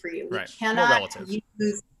nothing for you. Right. We cannot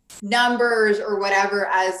use numbers or whatever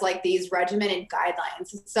as like these regimented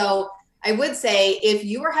guidelines. So I would say if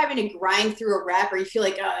you are having to grind through a rep or you feel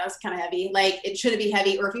like, oh, that was kind of heavy, like it shouldn't be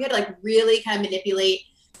heavy, or if you had to like really kind of manipulate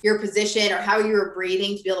your position or how you were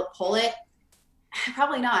breathing to be able to pull it,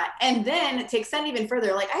 probably not. And then to extend even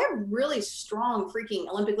further, like I have really strong freaking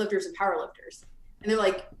Olympic lifters and power lifters. And they're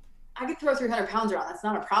like, I could throw 300 pounds around. That's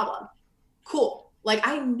not a problem. Cool. Like,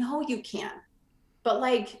 I know you can, but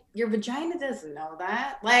like your vagina doesn't know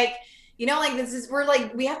that. Like, you know, like we're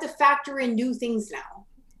like, we have to factor in new things now.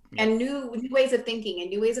 Yep. And new ways of thinking and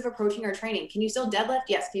new ways of approaching our training. Can you still deadlift?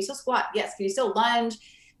 Yes. Can you still squat? Yes. Can you still lunge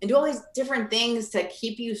and do all these different things to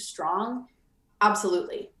keep you strong?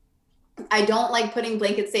 Absolutely. I don't like putting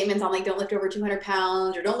blanket statements on like, don't lift over 200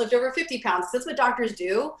 pounds or don't lift over 50 pounds. That's what doctors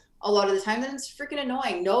do a lot of the time. And it's freaking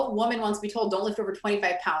annoying. No woman wants to be told don't lift over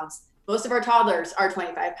 25 pounds. Most of our toddlers are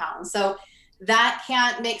 25 pounds. So that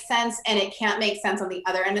can't make sense. And it can't make sense on the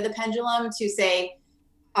other end of the pendulum to say,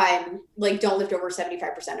 like, don't lift over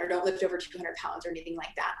 75% or don't lift over 200 pounds or anything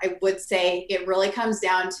like that. I would say it really comes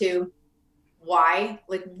down to why,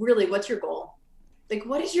 like, really, what's your goal? Like,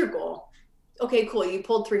 what is your goal? Okay, cool. You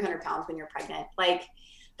pulled 300 pounds when you're pregnant. Like,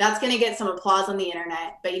 that's going to get some applause on the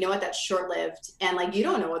internet, but you know what? That's short-lived. And like, you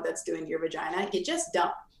don't know what that's doing to your vagina. You just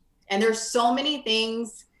don't. And there's so many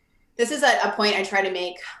things. This is a point I try to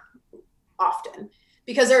make often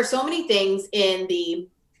because there are so many things in the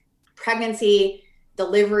pregnancy,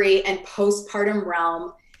 delivery, and postpartum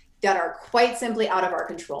realm that are quite simply out of our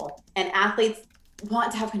control. And athletes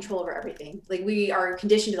want to have control over everything. Like we are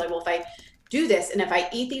conditioned to like, well, if I do this and if I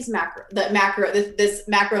eat these this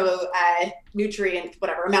macro nutrient,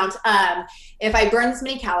 whatever amount, if I burn this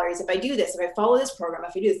many calories, if I do this, if I follow this program,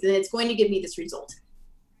 if I do this, then it's going to give me this result.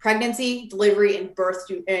 Pregnancy, delivery, and birth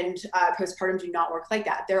and postpartum do not work like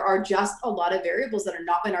that. There are just a lot of variables that are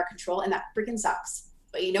not in our control, and that freaking sucks.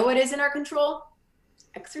 But you know what is in our control?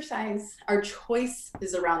 Exercise. Our choice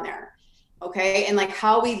is around there. Okay. And like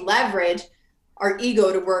how we leverage our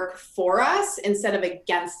ego to work for us instead of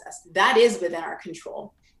against us. That is within our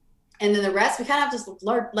control. And then the rest, we kind of just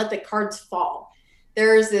let the cards fall.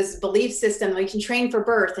 There's this belief system that you can train for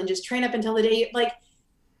birth and just train up until the day, like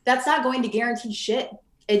that's not going to guarantee shit.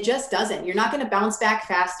 It just doesn't. You're not going to bounce back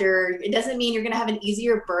faster. It doesn't mean you're going to have an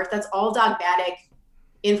easier birth. That's all dogmatic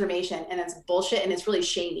information, and it's bullshit, and it's really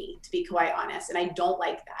shamey, to be quite honest. And I don't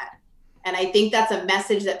like that. And I think that's a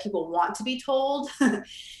message that people want to be told.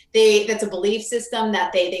 That's a belief system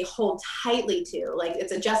that they hold tightly to. Like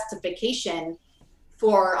it's a justification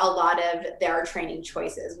for a lot of their training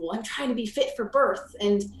choices. Well, I'm trying to be fit for birth,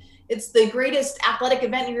 and it's the greatest athletic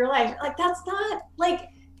event of your life. Like that's not like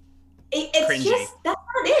it's cringy. Just that's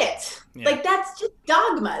not it. Yeah. Like that's just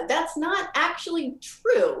dogma. That's not actually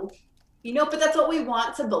true. You know, but that's what we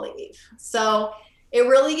want to believe. So it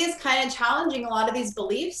really is kind of challenging a lot of these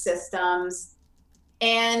belief systems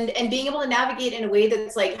and being able to navigate in a way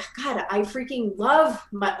that's like, God, I freaking love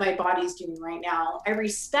what my body's doing right now. I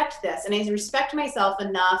respect this, and I respect myself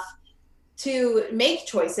enough to make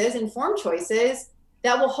choices, informed choices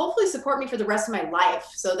that will hopefully support me for the rest of my life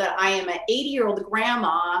so that I am an 80-year-old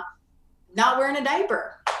grandma not wearing a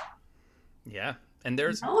diaper. Yeah. And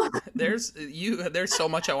there's so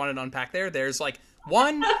much I wanted to unpack there. There's like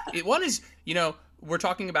one is, you know, we're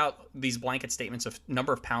talking about these blanket statements of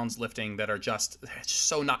number of pounds lifting that are just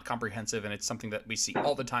so not comprehensive. And it's something that we see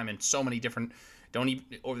all the time in so many different, don't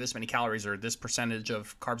eat over this many calories or this percentage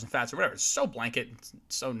of carbs and fats or whatever. It's so blanket,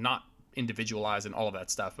 so not individualized and all of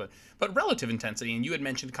that stuff, but relative intensity. And you had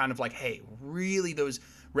mentioned kind of like, hey, really those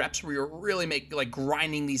reps where you're really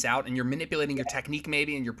grinding these out and you're manipulating your technique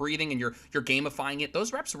maybe and you're breathing and you're gamifying it.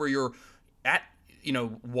 Those reps where you're at, you know,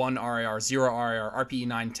 1 RIR, 0 RIR, RPE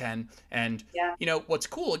 9, 10. And, you know, what's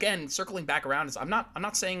cool, again, circling back around is I'm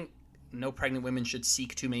not saying no pregnant women should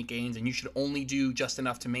seek to make gains and you should only do just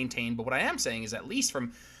enough to maintain. But what I am saying is, at least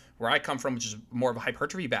from where I come from, which is more of a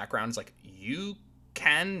hypertrophy background, is like you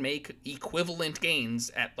can make equivalent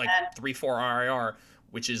gains at like 3, 4 RIR,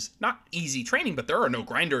 which is not easy training, but there are no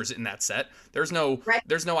grinders in that set. There's no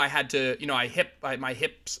I had to, you know, my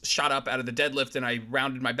hips shot up out of the deadlift and I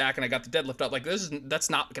rounded my back and I got the deadlift up. Like that's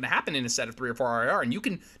not going to happen in a set of 3 or 4 RIR. And you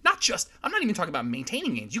can I'm not even talking about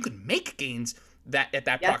maintaining gains. You can make gains at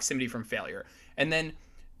that proximity from failure. And then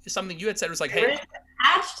something you had said was like, hey,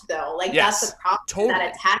 attached though, like that's the problem. Totally.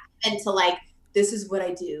 That attachment to like, this is what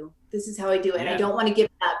I do. This is how I do it. And I don't want to give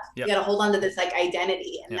it up. Yep. You got to hold on to this like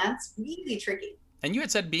identity. And that's really tricky. And you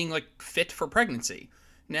had said being like fit for pregnancy.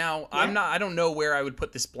 Now, I don't know where I would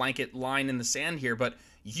put this blanket line in the sand here, but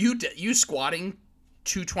you squatting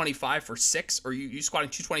 225 for 6, or you squatting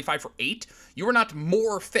 225 for 8, you are not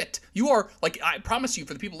more fit. You are, like, I promise you,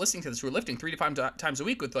 for the people listening to this who are lifting 3 to 5 times a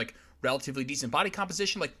week with, like, relatively decent body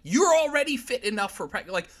composition, like, you're already fit enough for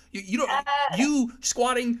practice. Like, you don't, you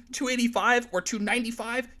squatting 285 or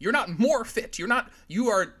 295, you're not more fit. You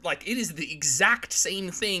are, like, it is the exact same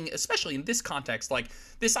thing, especially in this context. Like,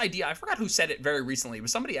 this idea, I forgot who said it very recently. It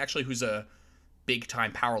was somebody actually who's a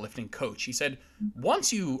big-time powerlifting coach. He said,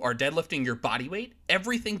 once you are deadlifting your body weight,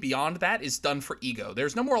 everything beyond that is done for ego.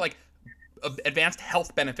 There's no more, like, advanced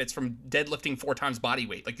health benefits from deadlifting 4 times body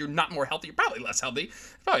weight. Like, you're not more healthy, you're probably less healthy.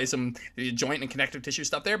 Probably some joint and connective tissue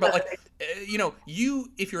stuff there, but, like,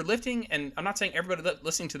 if you're lifting, and I'm not saying everybody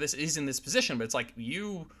listening to this is in this position, but it's like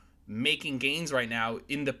you making gains right now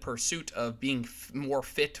in the pursuit of being more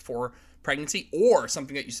fit for pregnancy, or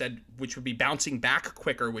something that you said, which would be bouncing back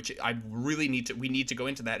quicker, which we need to go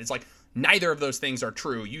into that. It's like neither of those things are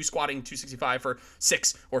true. You squatting 265 for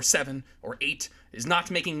 6 or 7 or 8 is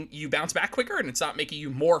not making you bounce back quicker, and it's not making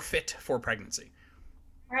you more fit for pregnancy.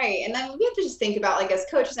 Right. And then we have to just think about, like, as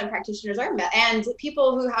coaches and practitioners and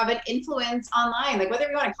people who have an influence online, like, whether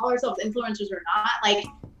we want to call ourselves influencers or not, like,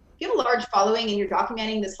 if you have a large following and you're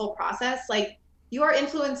documenting this whole process, like, you are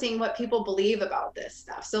influencing what people believe about this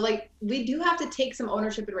stuff. So, like, we do have to take some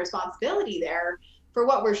ownership and responsibility there for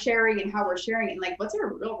what we're sharing and how we're sharing it. And, like, what's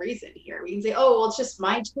our real reason here? We can say, oh, well, it's just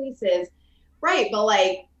my choices. Right. But,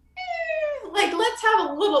 like,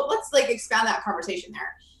 let's expand that conversation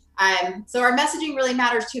there. So our messaging really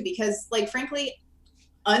matters too, because, like, frankly,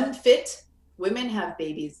 unfit women have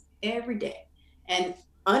babies every day, and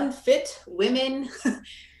unfit women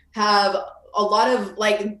have a lot of,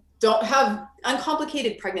 like, don't have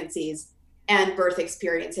uncomplicated pregnancies and birth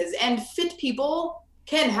experiences, and fit people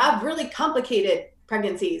can have really complicated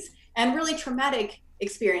pregnancies and really traumatic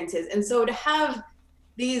experiences. And so to have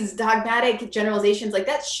these dogmatic generalizations, like,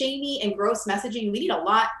 that's shamey and gross messaging. We need a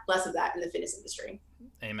lot less of that in the fitness industry.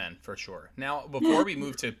 Amen, for sure. Now, before we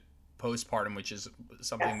move to postpartum, which is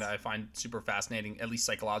something that I find super fascinating, at least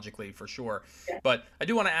psychologically, for sure. Yeah. But I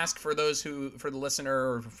do want to ask, for those for the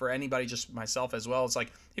listener, or for anybody, just myself as well, it's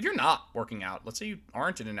like, if you're not working out, let's say you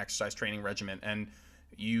aren't in an exercise training regimen, and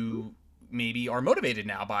you maybe are motivated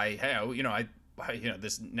now by, hey,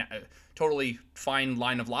 this totally fine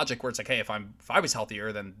line of logic where it's like, hey, if I was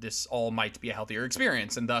healthier, then this all might be a healthier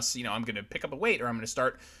experience, and thus, I'm going to pick up a weight, or I'm going to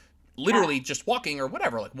start literally just walking, or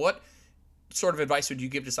whatever. Like, what sort of advice would you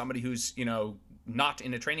give to somebody who's, not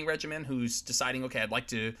in a training regimen, who's deciding, okay, I'd like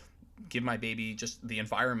to give my baby just the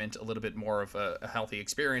environment a little bit more of a healthy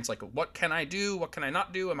experience? Like, what can I do? What can I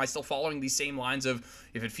not do? Am I still following these same lines of,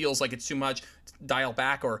 if it feels like it's too much, dial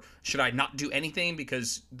back, or should I not do anything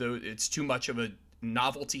because it's too much of a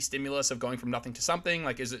novelty stimulus of going from nothing to something?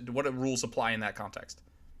 Like, what do rules apply in that context?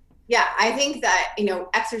 Yeah, I think that,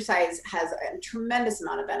 exercise has a tremendous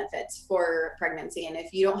amount of benefits for pregnancy. And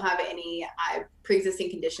if you don't have any pre-existing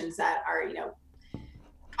conditions that are,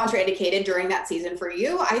 contraindicated during that season for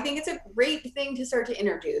you, I think it's a great thing to start to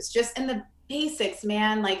introduce, just in the basics,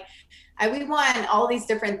 man. Like, we want all these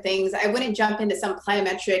different things. I wouldn't jump into some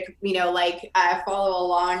plyometric, follow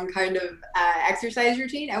along kind of exercise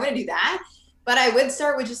routine. I wouldn't do that. But I would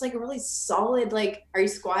start with just, like, a really solid, like, are you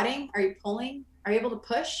squatting? Are you pulling? Are you able to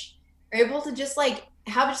push? Are you able to just, like,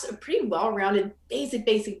 have just a pretty well-rounded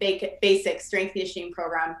basic strength conditioning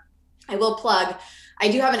program? I will plug, I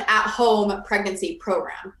do have an at-home pregnancy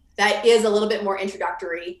program that is a little bit more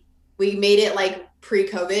introductory. We made it, like,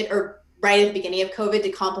 pre-COVID, or right at the beginning of COVID, to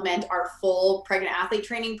complement our full pregnant athlete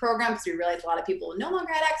training program, because we realized a lot of people no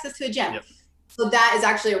longer had access to a gym. Yep. So that is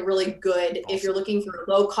actually a really good, awesome, if you're looking for a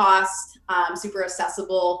low-cost, super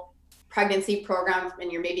accessible pregnancy program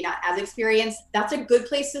and you're maybe not as experienced, that's a good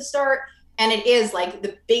place to start. And it is, like,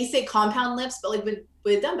 the basic compound lifts, but, like,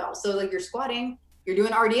 with dumbbells. So, like, you're squatting, you're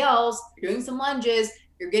doing RDLs, you're doing some lunges,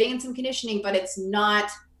 you're getting in some conditioning, but it's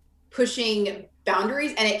not pushing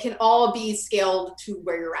boundaries, and it can all be scaled to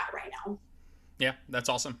where you're at right now. Yeah, that's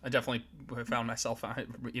awesome. I definitely found myself,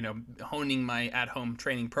 honing my at-home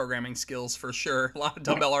training programming skills, for sure. A lot of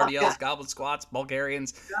dumbbell RDLs, goblet squats,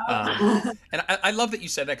 Bulgarians. And I love that you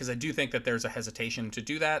said that, because I do think that there's a hesitation to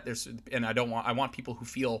do that. I want people who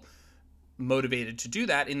feel motivated to do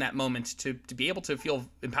that in that moment to be able to feel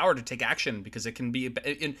empowered to take action, because it can be,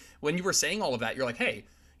 when you were saying all of that, you're like, hey,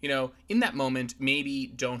 in that moment, maybe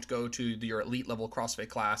don't go to your elite level CrossFit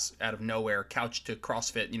class out of nowhere, couch to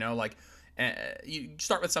CrossFit, you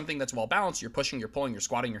start with something that's well balanced. You're pushing, you're pulling, you're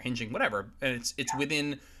squatting, you're hinging, whatever, and it's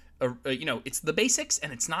within it's the basics,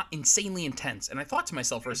 and it's not insanely intense. And I thought to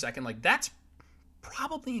myself for a second, like, that's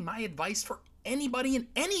probably my advice for anybody in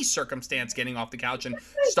any circumstance getting off the couch and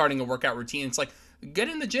starting a workout routine. It's like, get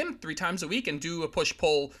in the gym 3 times a week and do a push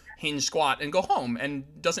pull hinge squat and go home, and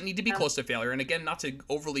doesn't need to be close to failure. And again, not to get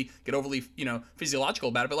overly physiological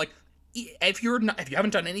about it, but like, if you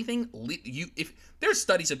haven't done anything, if there's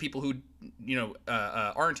studies of people who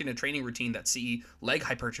aren't in a training routine that see leg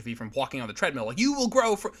hypertrophy from walking on the treadmill, like you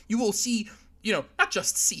will see, not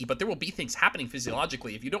just see, but there will be things happening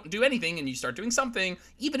physiologically if you don't do anything and you start doing something,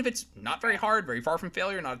 even if it's not very hard, very far from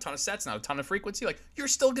failure, not a ton of sets, not a ton of frequency, like you're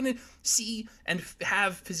still going to see and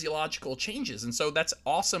have physiological changes. And so that's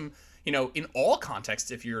awesome, in all contexts.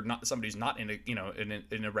 If you're not somebody who's not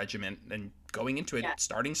in a regimen and going into it,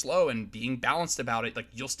 starting slow and being balanced about it, like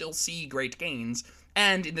you'll still see great gains.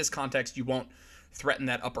 And in this context, you won't threaten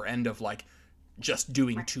that upper end of like just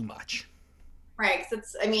doing too much. Right.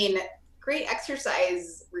 Because great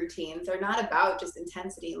exercise routines are not about just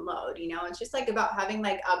intensity and load. It's just like about having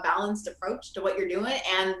like a balanced approach to what you're doing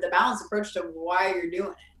and the balanced approach to why you're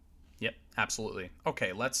doing it. Yep, absolutely.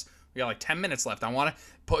 Okay, we got like 10 minutes left. I want to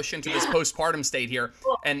push into this postpartum state here.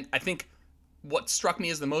 Cool. And I think what struck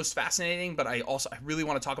me as the most fascinating, but I really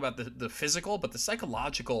want to talk about the physical, but the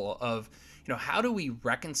psychological of, how do we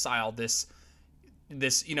reconcile this,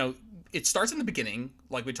 it starts in the beginning,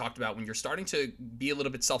 like we talked about, when you're starting to be a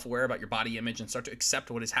little bit self-aware about your body image and start to accept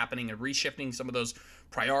what is happening and reshifting some of those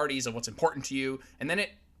priorities of what's important to you. And then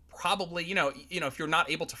it probably, if you're not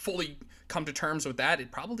able to fully come to terms with that, it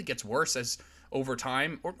probably gets worse as over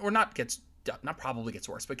time, or not probably gets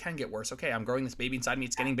worse, but can get worse. Okay, I'm growing this baby inside me.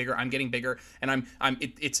 It's getting bigger. I'm getting bigger, and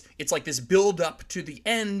it's like this build up to the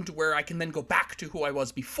end where I can then go back to who I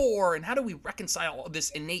was before. And how do we reconcile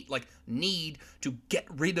this innate like need to get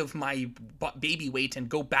rid of my baby weight and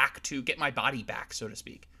go back to get my body back, so to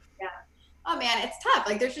speak? Yeah. Oh man, it's tough.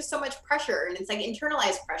 Like there's just so much pressure, and it's like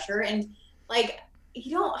internalized pressure, and like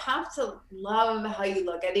you don't have to love how you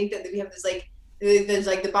look. I think that we have this like. There's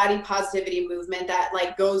like the body positivity movement that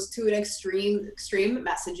like goes to an extreme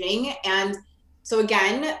messaging. And so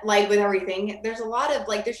again, like with everything, there's a lot of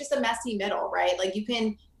like, there's just a messy middle, right? Like you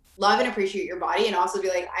can love and appreciate your body and also be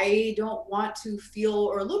like, I don't want to feel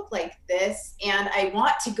or look like this. And I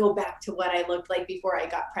want to go back to what I looked like before I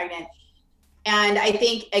got pregnant. And I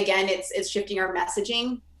think, again, it's shifting our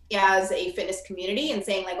messaging as a fitness community and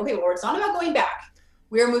saying like, okay, well, it's not about going back.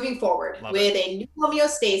 We're moving forward with a new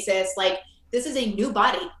homeostasis. Like, this is a new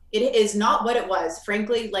body. It is not what it was.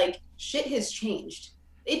 Frankly, like shit has changed.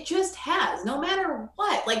 It just has, no matter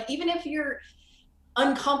what. Like even if you're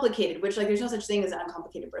uncomplicated, which like there's no such thing as an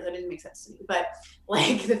uncomplicated birth. That didn't make sense to me. But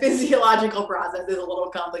like the physiological process is a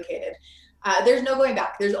little complicated. There's no going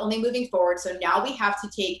back. There's only moving forward. So now we have to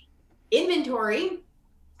take inventory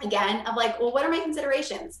again of like, well, what are my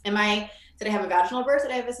considerations? Did I have a vaginal birth?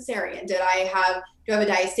 Did I have a cesarean? Do I have a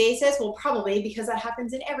diastasis? Well, probably, because that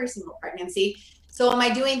happens in every single pregnancy. So am I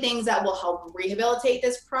doing things that will help rehabilitate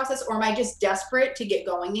this process, or am I just desperate to get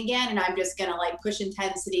going again? And I'm just going to like push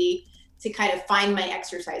intensity to kind of find my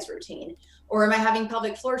exercise routine? Or am I having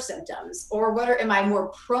pelvic floor symptoms? Or am I more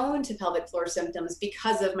prone to pelvic floor symptoms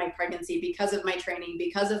because of my pregnancy, because of my training,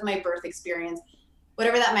 because of my birth experience,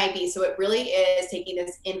 whatever that might be. So it really is taking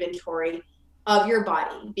this inventory of your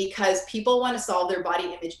body, because people want to solve their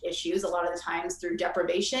body image issues a lot of the times through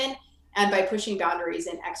deprivation and by pushing boundaries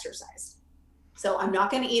in exercise. So I'm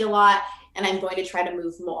not going to eat a lot and I'm going to try to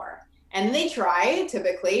move more. And they try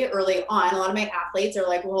typically early on. A lot of my athletes are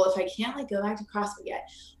like, well, if I can't like go back to CrossFit yet,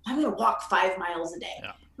 I'm going to walk 5 miles a day.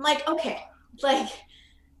 Yeah. I'm like, okay, like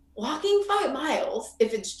walking 5 miles,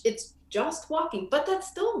 if it's just walking, but that's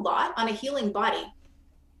still a lot on a healing body.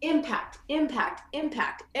 Impact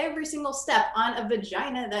every single step on a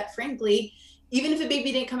vagina that frankly, even if a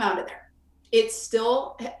baby didn't come out of there, it's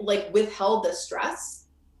still like withheld the stress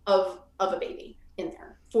of a baby in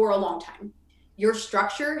there for a long time. Your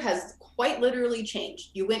structure has quite literally changed.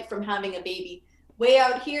 You went from having a baby way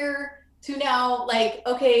out here to now like,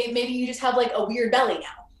 okay, maybe you just have like a weird belly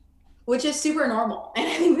now, which is super normal. And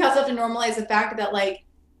I think we also have to normalize the fact that like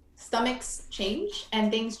stomachs change and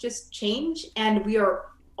things just change, and we are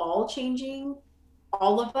all changing,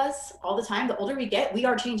 all of us, all the time. The older we get, we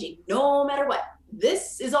are changing no matter what.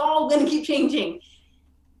 This is all going to keep changing.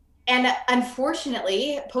 And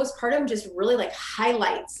unfortunately, postpartum just really like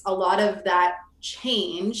highlights a lot of that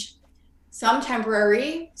change, some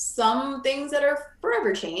temporary, some things that are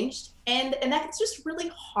forever changed. And that's just really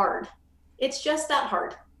hard. It's just that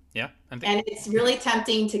hard. Yeah. And it's really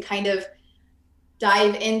tempting to kind of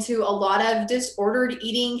dive into a lot of disordered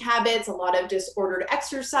eating habits, a lot of disordered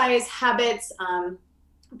exercise habits,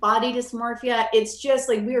 body dysmorphia. It's just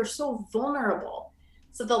like we are so vulnerable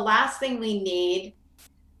So the last thing we need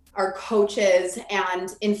are coaches and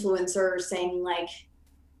influencers saying like,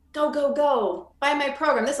 go, buy my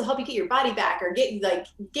program. This will help you get your body back, or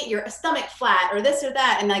get your stomach flat, or this or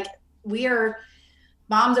that. And like,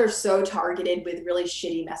 moms are so targeted with really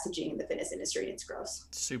shitty messaging in the fitness industry, and it's gross.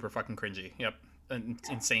 Super fucking cringy. Yep.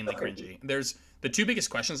 Insanely cringy. There's the two biggest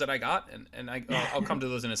questions that I got, and I'll come to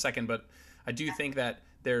those in a second, but I do think that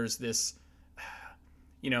there's this,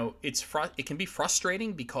 it can be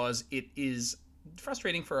frustrating because it is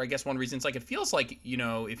frustrating for, I guess, one reason. It's like, it feels like,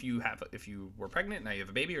 if you were pregnant, now you have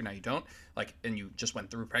a baby, or now you don't, like, and you just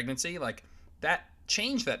went through pregnancy, like, that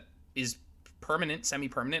change that is permanent,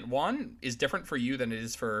 semi-permanent, one is different for you than it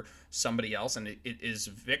is for somebody else, and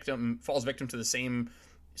it falls victim to the same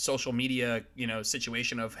social media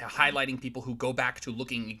situation of highlighting people who go back to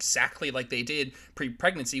looking exactly like they did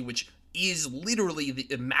pre-pregnancy, which is literally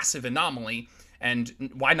a massive anomaly.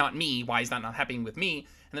 And why not me? Why is that not happening with me?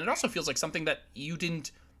 And then it also feels like something that you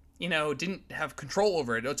didn't have control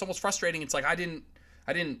over it. It's almost frustrating. It's like I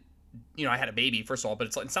had a baby, first of all, but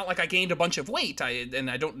it's not like I gained a bunch of weight. And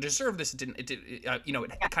I don't deserve this.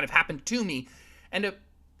 It kind of happened to me. And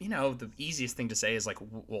the easiest thing to say is like,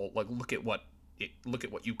 well, like look at what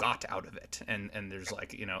you got out of it. And there's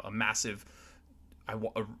like, a massive, I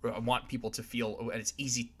want people to feel, and it's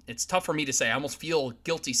easy. It's tough for me to say. I almost feel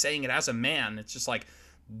guilty saying it as a man. It's just like,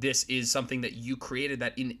 this is something that you created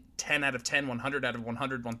that in 10 out of 10, 100 out of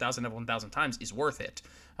 100, 1,000 out of 1,000 times is worth it.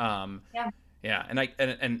 Yeah, and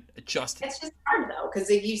it's just hard though, because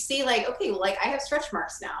if you see like, okay, well, like I have stretch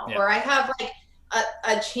marks now, or I have like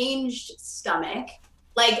a changed stomach,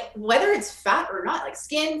 like whether it's fat or not, like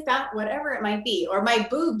skin, fat, whatever it might be, or my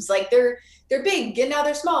boobs, like they're big and now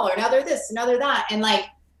they're smaller, now they're this, now they're that, and like,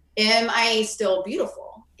 am I still beautiful?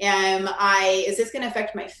 Is this going to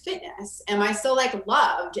affect my fitness? Am I still like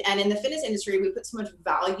loved? And in the fitness industry, we put so much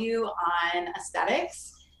value on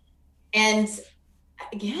aesthetics, and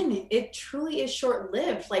again, it truly is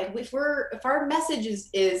short-lived. Like if our message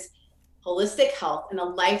is holistic health and a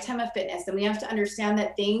lifetime of fitness, then we have to understand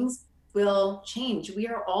that things will change. We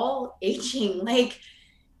are all aging. Like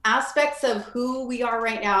aspects of who we are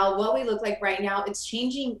right now, what we look like right now, it's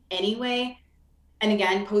changing anyway. And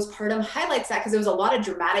again, postpartum highlights that, because there was a lot of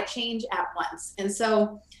dramatic change at once. And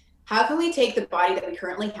so how can we take the body that we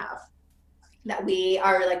currently have, that we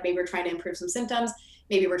are like, maybe we're trying to improve some symptoms,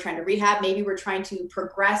 maybe we're trying to rehab, maybe we're trying to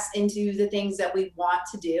progress into the things that we want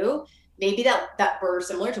to do, maybe that were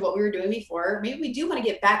similar to what we were doing before, maybe we do want to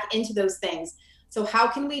get back into those things. So how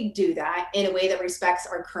can we do that in a way that respects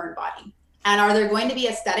our current body? And are there going to be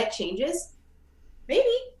aesthetic changes?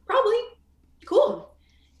 Maybe, probably. Cool.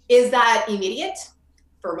 Is that immediate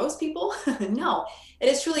for most people? No, it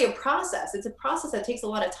is truly a process. It's a process that takes a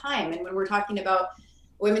lot of time. And when we're talking about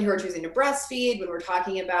women who are choosing to breastfeed, when we're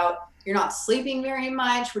talking about you're not sleeping very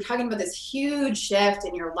much, we're talking about this huge shift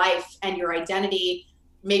in your life and your identity,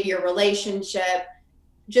 maybe your relationship.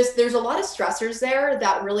 Just there's a lot of stressors there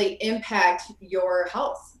that really impact your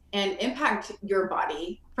health and impact your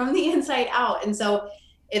body from the inside out. And so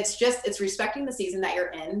it's respecting the season that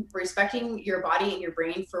you're in, respecting your body and your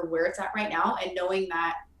brain for where it's at right now, and knowing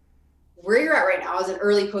that where you're at right now as an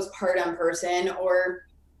early postpartum person or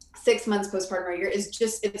 6 months postpartum or a year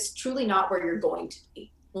it's truly not where you're going to be.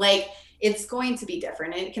 Like it's going to be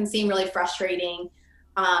different, and it can seem really frustrating.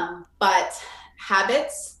 But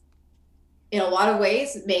habits in a lot of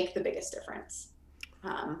ways make the biggest difference.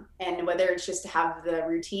 And whether it's just to have the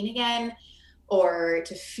routine again, or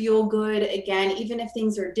to feel good again, even if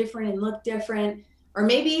things are different and look different, or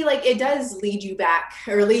maybe like it does lead you back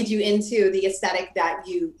or lead you into the aesthetic that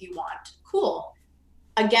you want. Cool.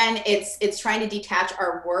 Again, it's trying to detach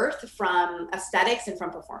our worth from aesthetics and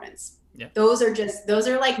from performance. Yeah. Those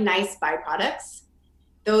are like nice byproducts.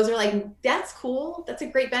 Those are like, that's cool. That's a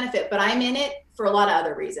great benefit, but I'm in it for a lot of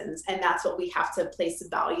other reasons. And that's what we have to place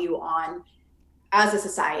value on as a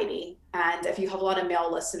society. And if you have a lot of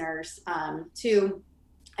male listeners too,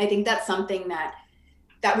 I think that's something that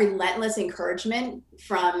relentless encouragement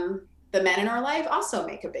from the men in our life also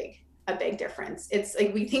make a big difference. It's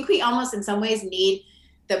like, we think we almost in some ways need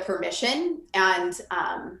the permission and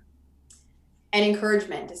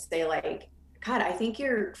encouragement to say like, God, I think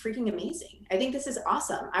you're freaking amazing. I think this is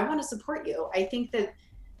awesome. I want to support you. I think that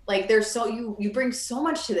like you bring so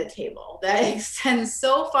much to the table that extends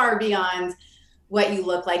so far beyond what you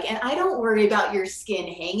look like. And I don't worry about your skin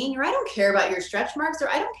hanging, or I don't care about your stretch marks, or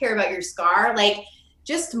I don't care about your scar. Like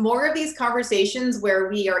just more of these conversations where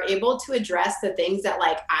we are able to address the things that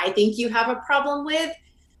like, I think you have a problem with,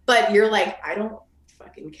 but you're like, I don't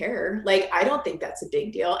fucking care. Like, I don't think that's a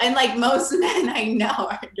big deal. And like most men I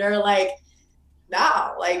know, they're like,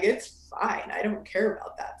 now. Like, it's fine. I don't care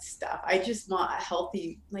about that stuff. I just want a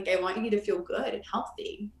healthy, like, I want you to feel good and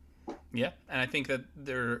healthy. Yeah. And I think that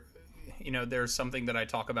there's something that I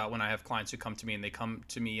talk about when I have clients who come to me and they come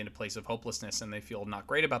to me in a place of hopelessness and they feel not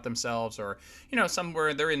great about themselves, or,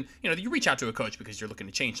 somewhere they're in, you reach out to a coach because you're looking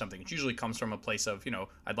to change something. It usually comes from a place of,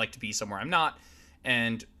 I'd like to be somewhere I'm not.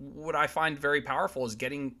 And what I find very powerful is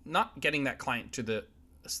not getting that client to the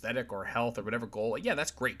aesthetic or health or whatever goal. Yeah,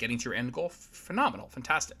 that's great. Getting to your end goal, phenomenal,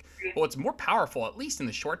 fantastic. But what's more powerful, at least in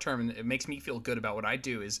the short term, and it makes me feel good about what I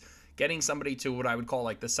do, is getting somebody to what I would call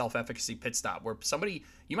like the self-efficacy pit stop, where somebody,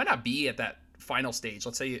 you might not be at that final stage.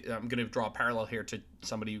 Let's say I'm going to draw a parallel here to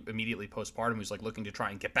somebody immediately postpartum who's like looking to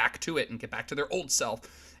try and get back to it and get back to their old self.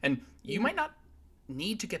 And you might not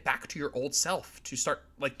need to get back to your old self to start,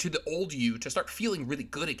 like, to the old you, to start feeling really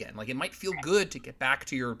good again. Like, it might feel good to get back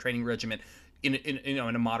to your training regimen in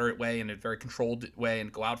a moderate way, in a very controlled way,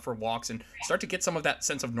 and go out for walks and start to get some of that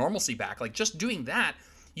sense of normalcy back. Like, just doing that,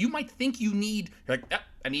 you might think you need, like,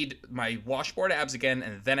 I need my washboard abs again,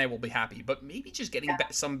 and then I will be happy. But maybe just getting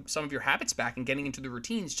back some of your habits back and getting into the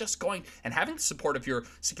routines, just going and having the support of your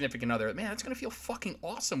significant other, man, it's going to feel fucking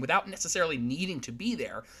awesome without necessarily needing to be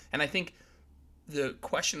there. And I think the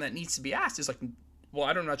question that needs to be asked is like, well,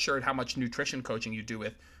 I'm not sure how much nutrition coaching you do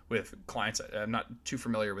with clients. I'm not too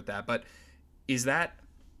familiar with that, but is that,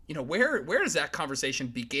 where does that conversation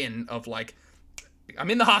begin of like, I'm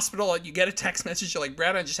in the hospital, you get a text message, you're like,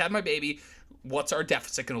 Brad, I just had my baby. What's our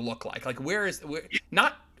deficit going to look like? Like,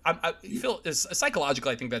 I feel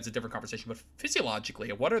psychologically, I think that's a different conversation, but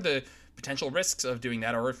physiologically, what are the potential risks of doing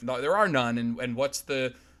that? Or if there are none, and what's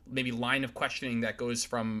the maybe line of questioning that goes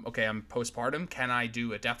from, okay, I'm postpartum, can I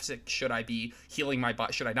do a deficit? Should I be healing my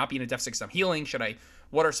body? Should I not be in a deficit because I'm healing?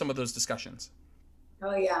 What are some of those discussions?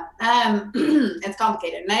 Oh yeah. It's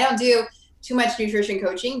complicated. And I don't do too much nutrition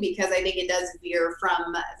coaching because I think it does veer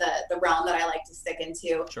from the realm that I like to stick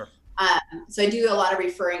into. Sure. So I do a lot of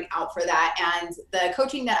referring out for that. And the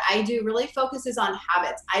coaching that I do really focuses on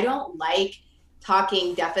habits. I don't like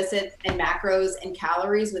talking deficits and macros and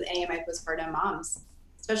calories with any of my postpartum moms,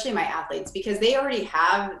 especially my athletes, because they already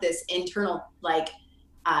have this internal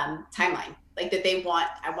timeline, like that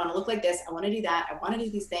I want to look like this. I want to do that. I want to do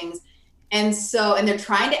these things. And they're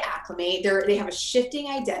trying to acclimate. They have a shifting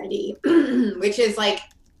identity, which is like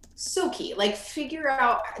so key. Like, figure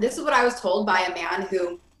out, this is what I was told by a man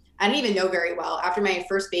who I didn't even know very well after my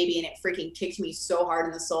first baby, and it freaking kicked me so hard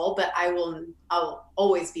in the soul, but I'll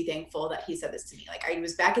always be thankful that he said this to me. Like, I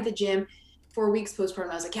was back at the gym 4 weeks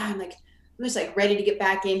postpartum. I was like, yeah, I'm just like ready to get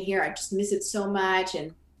back in here. I just miss it so much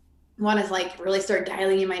and want to like really start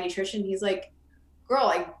dialing in my nutrition. He's like, girl,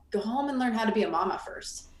 like, go home and learn how to be a mama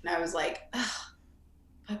first. And I was like, ugh,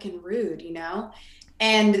 fucking rude,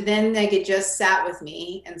 And then like it just sat with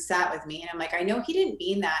me. And I'm like, I know he didn't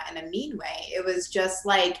mean that in a mean way. It was just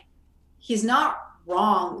like, he's not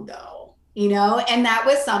wrong though, And that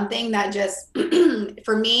was something that just,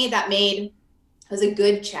 for me, was a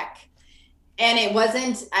good check. And it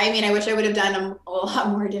wasn't, I wish I would have done a lot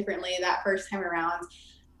more differently that first time around.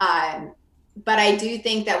 But I do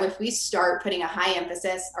think that if we start putting a high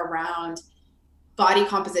emphasis around body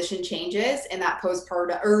composition changes in that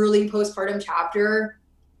early postpartum chapter,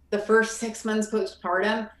 the first 6 months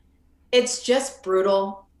postpartum, it's just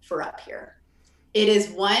brutal for up here. It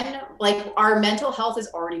is our mental health is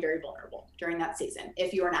already very vulnerable during that season.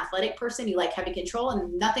 If you're an athletic person, you like heavy control,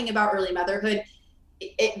 and nothing about early motherhood,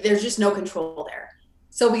 there's just no control there.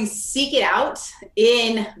 So we seek it out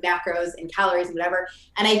in macros and calories and whatever.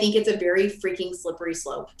 And I think it's a very freaking slippery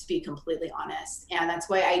slope, to be completely honest. And that's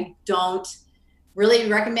why I don't really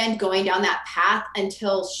recommend going down that path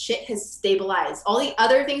until shit has stabilized. All the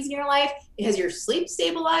other things in your life, has your sleep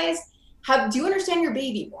stabilized? Do you understand your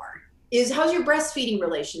baby more? How's your breastfeeding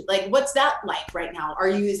relation? Like, what's that like right now?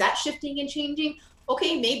 Is that shifting and changing?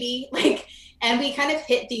 Okay, maybe. And we kind of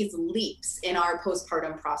hit these leaps in our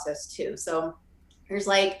postpartum process too. So there's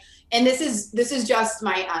and this is just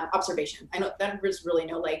my observation. I know that there's really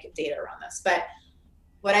no data around this, but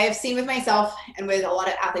what I have seen with myself and with a lot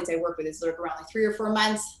of athletes I work with is around 3 or 4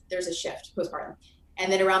 months, there's a shift postpartum.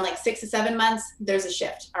 And then around 6 to 7 months, there's a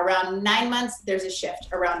shift. Around 9 months, there's a shift.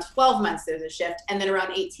 Around 12 months, there's a shift. And then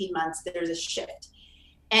around 18 months, there's a shift.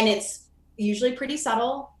 And it's usually pretty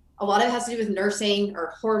subtle. A lot of it has to do with nursing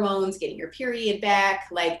or hormones, getting your period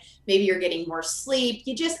back. Maybe you're getting more sleep.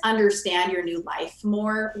 You just understand your new life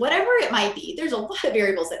more, whatever it might be. There's a lot of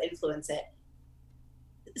variables that influence it.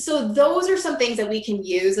 So those are some things that we can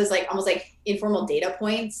use as almost informal data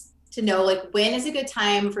points to know when is a good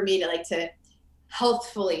time for me to to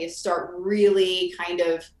healthfully start really kind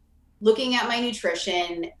of looking at my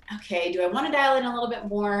nutrition. Okay, do I want to dial in a little bit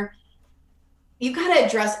more? You've got to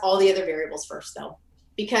address all the other variables first, though,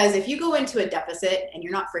 because if you go into a deficit and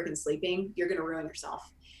you're not freaking sleeping, you're going to ruin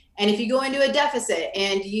yourself. And if you go into a deficit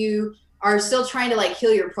and you are still trying to like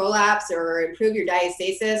heal your prolapse or improve your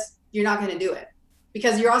diastasis, you're not going to do it,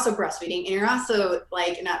 because you're also breastfeeding and you're also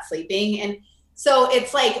like not sleeping. And so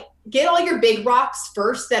it's like, get all your big rocks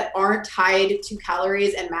first that aren't tied to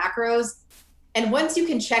calories and macros. And once you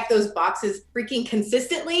can check those boxes freaking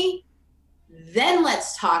consistently, then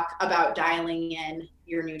let's talk about dialing in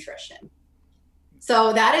your nutrition.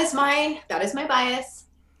 So that is my bias.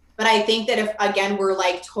 But I think that if, again, we're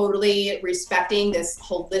like totally respecting this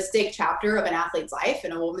holistic chapter of an athlete's life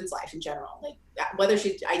and a woman's life in general, like whether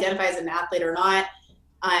she identifies as an athlete or not,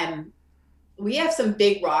 we have some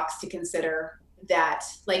big rocks to consider, that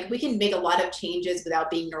like we can make a lot of changes without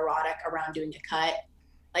being neurotic around doing a cut.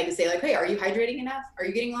 Like to say like, hey, are you hydrating enough? Are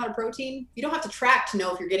you getting a lot of protein? You don't have to track to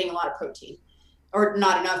know if you're getting a lot of protein or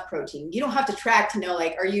not enough protein. You don't have to track to know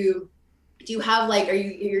like, you're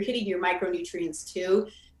hitting your micronutrients too,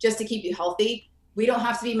 just to keep you healthy. We don't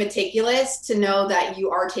have to be meticulous to know that you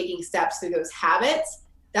are taking steps through those habits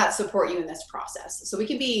that support you in this process. So we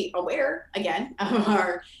can be aware, again,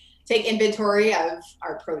 of take inventory of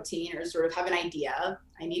our protein, or sort of have an idea.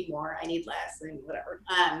 I need more, I need less, and whatever.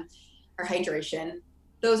 Our hydration.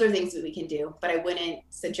 Those are things that we can do, but I wouldn't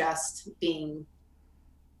suggest being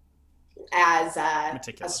as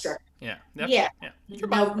meticulous. Strict. Yeah. Yep. Yeah.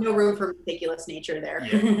 No room for meticulous nature there.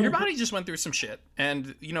 Yeah. Your body just went through some shit.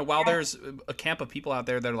 And, while there's a camp of people out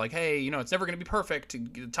there that are like, hey, it's never going to be perfect,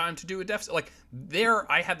 time to do a deficit. Like,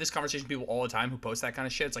 I have this conversation with people all the time who post that kind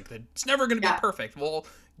of shit. It's like, it's never going to be perfect. Well,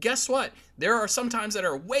 guess what? There are some times that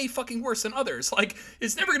are way fucking worse than others. Like,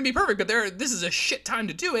 it's never going to be perfect, but this is a shit time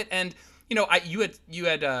to do it. And,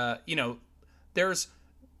 there's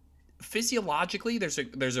physiologically,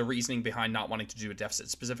 there's a reasoning behind not wanting to do a deficit,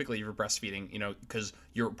 specifically if you're breastfeeding, because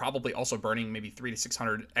you're probably also burning maybe 300 to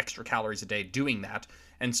 600 extra calories a day doing that.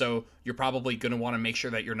 And so you're probably going to want to make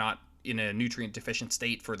sure that you're not in a nutrient deficient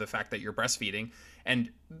state for the fact that you're breastfeeding. And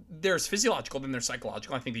there's physiological, then there's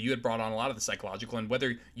psychological. I think that you had brought on a lot of the psychological, and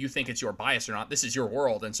whether you think it's your bias or not, this is your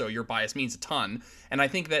world. And so your bias means a ton. And I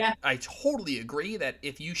think that I totally agree that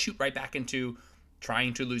if you shoot right back into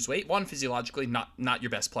trying to lose weight, one, physiologically not your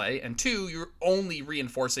best play, and two, you're only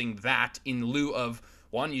reinforcing that in lieu of,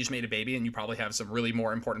 one, you just made a baby and you probably have some really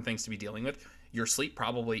more important things to be dealing with. Your sleep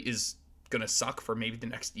probably is gonna suck for maybe the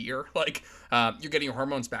next year. Like, you're getting your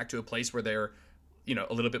hormones back to a place where they're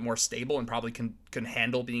a little bit more stable and probably can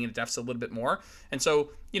handle being in a deficit a little bit more. And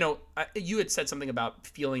so you had said something about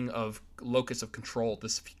feeling of locus of control,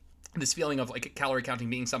 this feeling of like calorie counting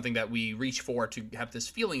being something that we reach for to have this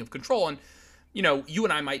feeling of control. And you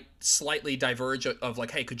and I might slightly diverge of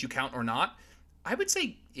like, hey, could you count or not? I would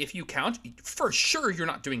say if you count, for sure you're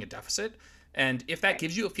not doing a deficit. And if that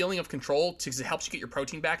gives you a feeling of control, because it helps you get your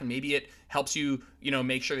protein back, and maybe it helps you,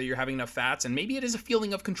 make sure that you're having enough fats, and maybe it is a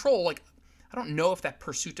feeling of control. Like, I don't know if that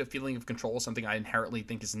pursuit of feeling of control is something I inherently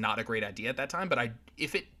think is not a great idea at that time, but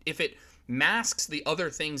if it masks the other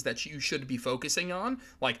things that you should be focusing on,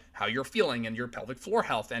 like how you're feeling and your pelvic floor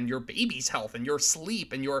health and your baby's health and your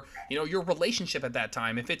sleep and your relationship at that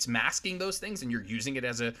time, if it's masking those things and you're using it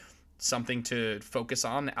as something to focus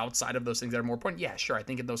on outside of those things that are more important, yeah, sure, I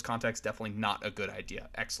think in those contexts, definitely not a good idea.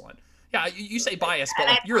 Excellent. Yeah, you say bias, but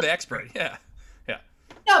like, you're the expert. Yeah.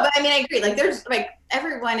 No, but I mean, I agree. Like, there's like,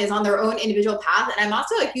 everyone is on their own individual path, and I'm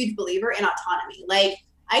also a huge believer in autonomy. Like,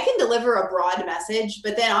 I can deliver a broad message,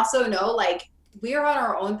 but then also know, like, we are on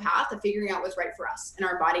our own path of figuring out what's right for us and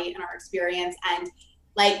our body and our experience, and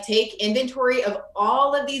like take inventory of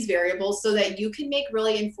all of these variables so that you can make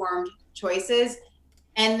really informed choices.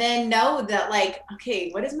 And then know that, like,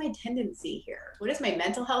 okay, what is my tendency here? What is my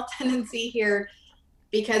mental health tendency here?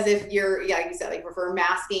 Because if you're, like you said, like, if we're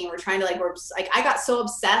masking, we're trying to I got so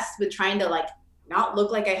obsessed with trying to like not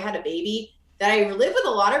look like I had a baby that I live with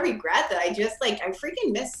a lot of regret that I just like,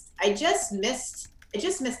 I just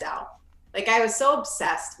missed out. Like, I was so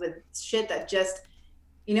obsessed with shit that just,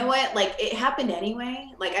 you know what? Like, it happened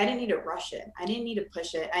anyway. Like, I didn't need to rush it. I didn't need to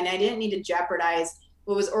push it. And I didn't need to jeopardize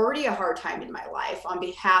what was already a hard time in my life on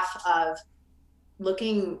behalf of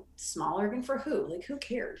looking smaller. And for who? Like, who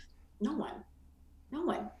cared? No one.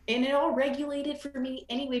 And it all regulated for me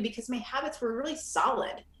anyway, because my habits were really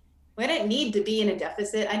solid. I didn't need to be in a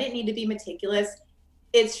deficit. I didn't need to be meticulous.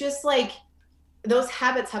 It's just like, those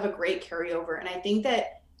habits have a great carryover. And I think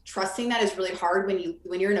that trusting that is really hard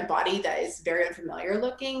when you're in a body that is very unfamiliar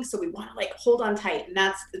looking. So we want to like hold on tight.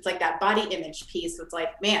 And it's like that body image piece. So it's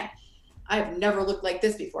like, man, I have never looked like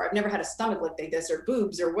this before. I've never had a stomach look like this, or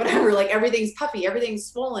boobs or whatever. Like everything's puffy, everything's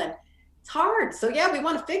swollen. It's hard. So yeah, we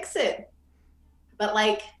want to fix it. But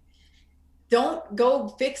like, don't go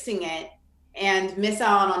fixing it and miss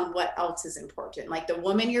out on what else is important. Like the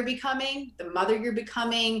woman you're becoming, the mother you're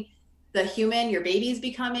becoming, the human your baby's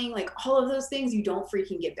becoming, like all of those things you don't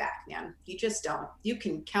freaking get back, man. You just don't. You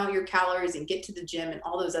can count your calories and get to the gym and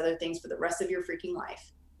all those other things for the rest of your freaking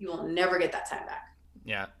life. You will never get that time back.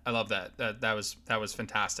 Yeah, I love that. That was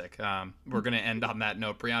fantastic. We're gonna end on that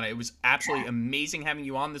note, Brianna. It was absolutely amazing having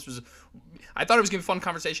you on. I thought it was gonna be a fun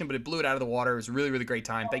conversation, but it blew it out of the water. It was a really, really great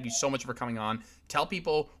time. Thank you so much for coming on. Tell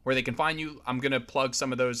people where they can find you. I'm gonna plug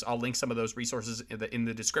some of those. I'll link some of those resources in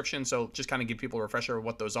the description. So just kind of give people a refresher of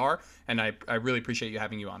what those are. And I really appreciate you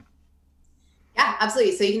having you on. Yeah,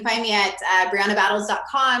 absolutely. So you can find me at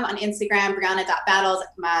BriannaBattles.com, on Instagram, Brianna.battles.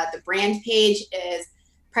 The brand page is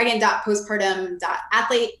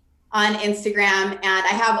pregnant.postpartum.athlete on Instagram. And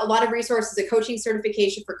I have a lot of resources, a coaching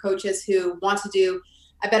certification for coaches who want to do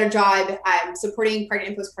a better job. I'm supporting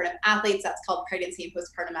pregnant and postpartum athletes. That's called Pregnancy and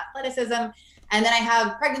Postpartum Athleticism. And then I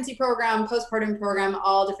have pregnancy program, postpartum program,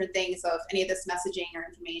 all different things. So if any of this messaging or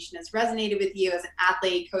information has resonated with you as an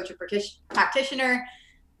athlete, coach, or practitioner,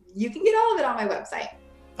 you can get all of it on my website.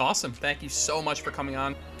 Awesome. Thank you so much for coming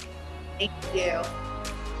on. Thank you.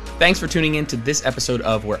 Thanks for tuning in to this episode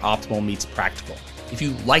of Where Optimal Meets Practical. If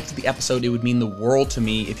you liked the episode, it would mean the world to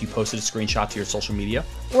me if you posted a screenshot to your social media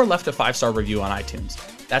or left a 5-star review on iTunes.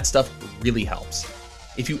 That stuff really helps.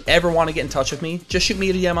 If you ever want to get in touch with me, just shoot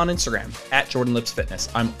me a DM on Instagram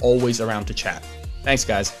 @JordanLipsFitness. I'm always around to chat. Thanks,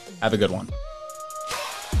 guys. Have a good one.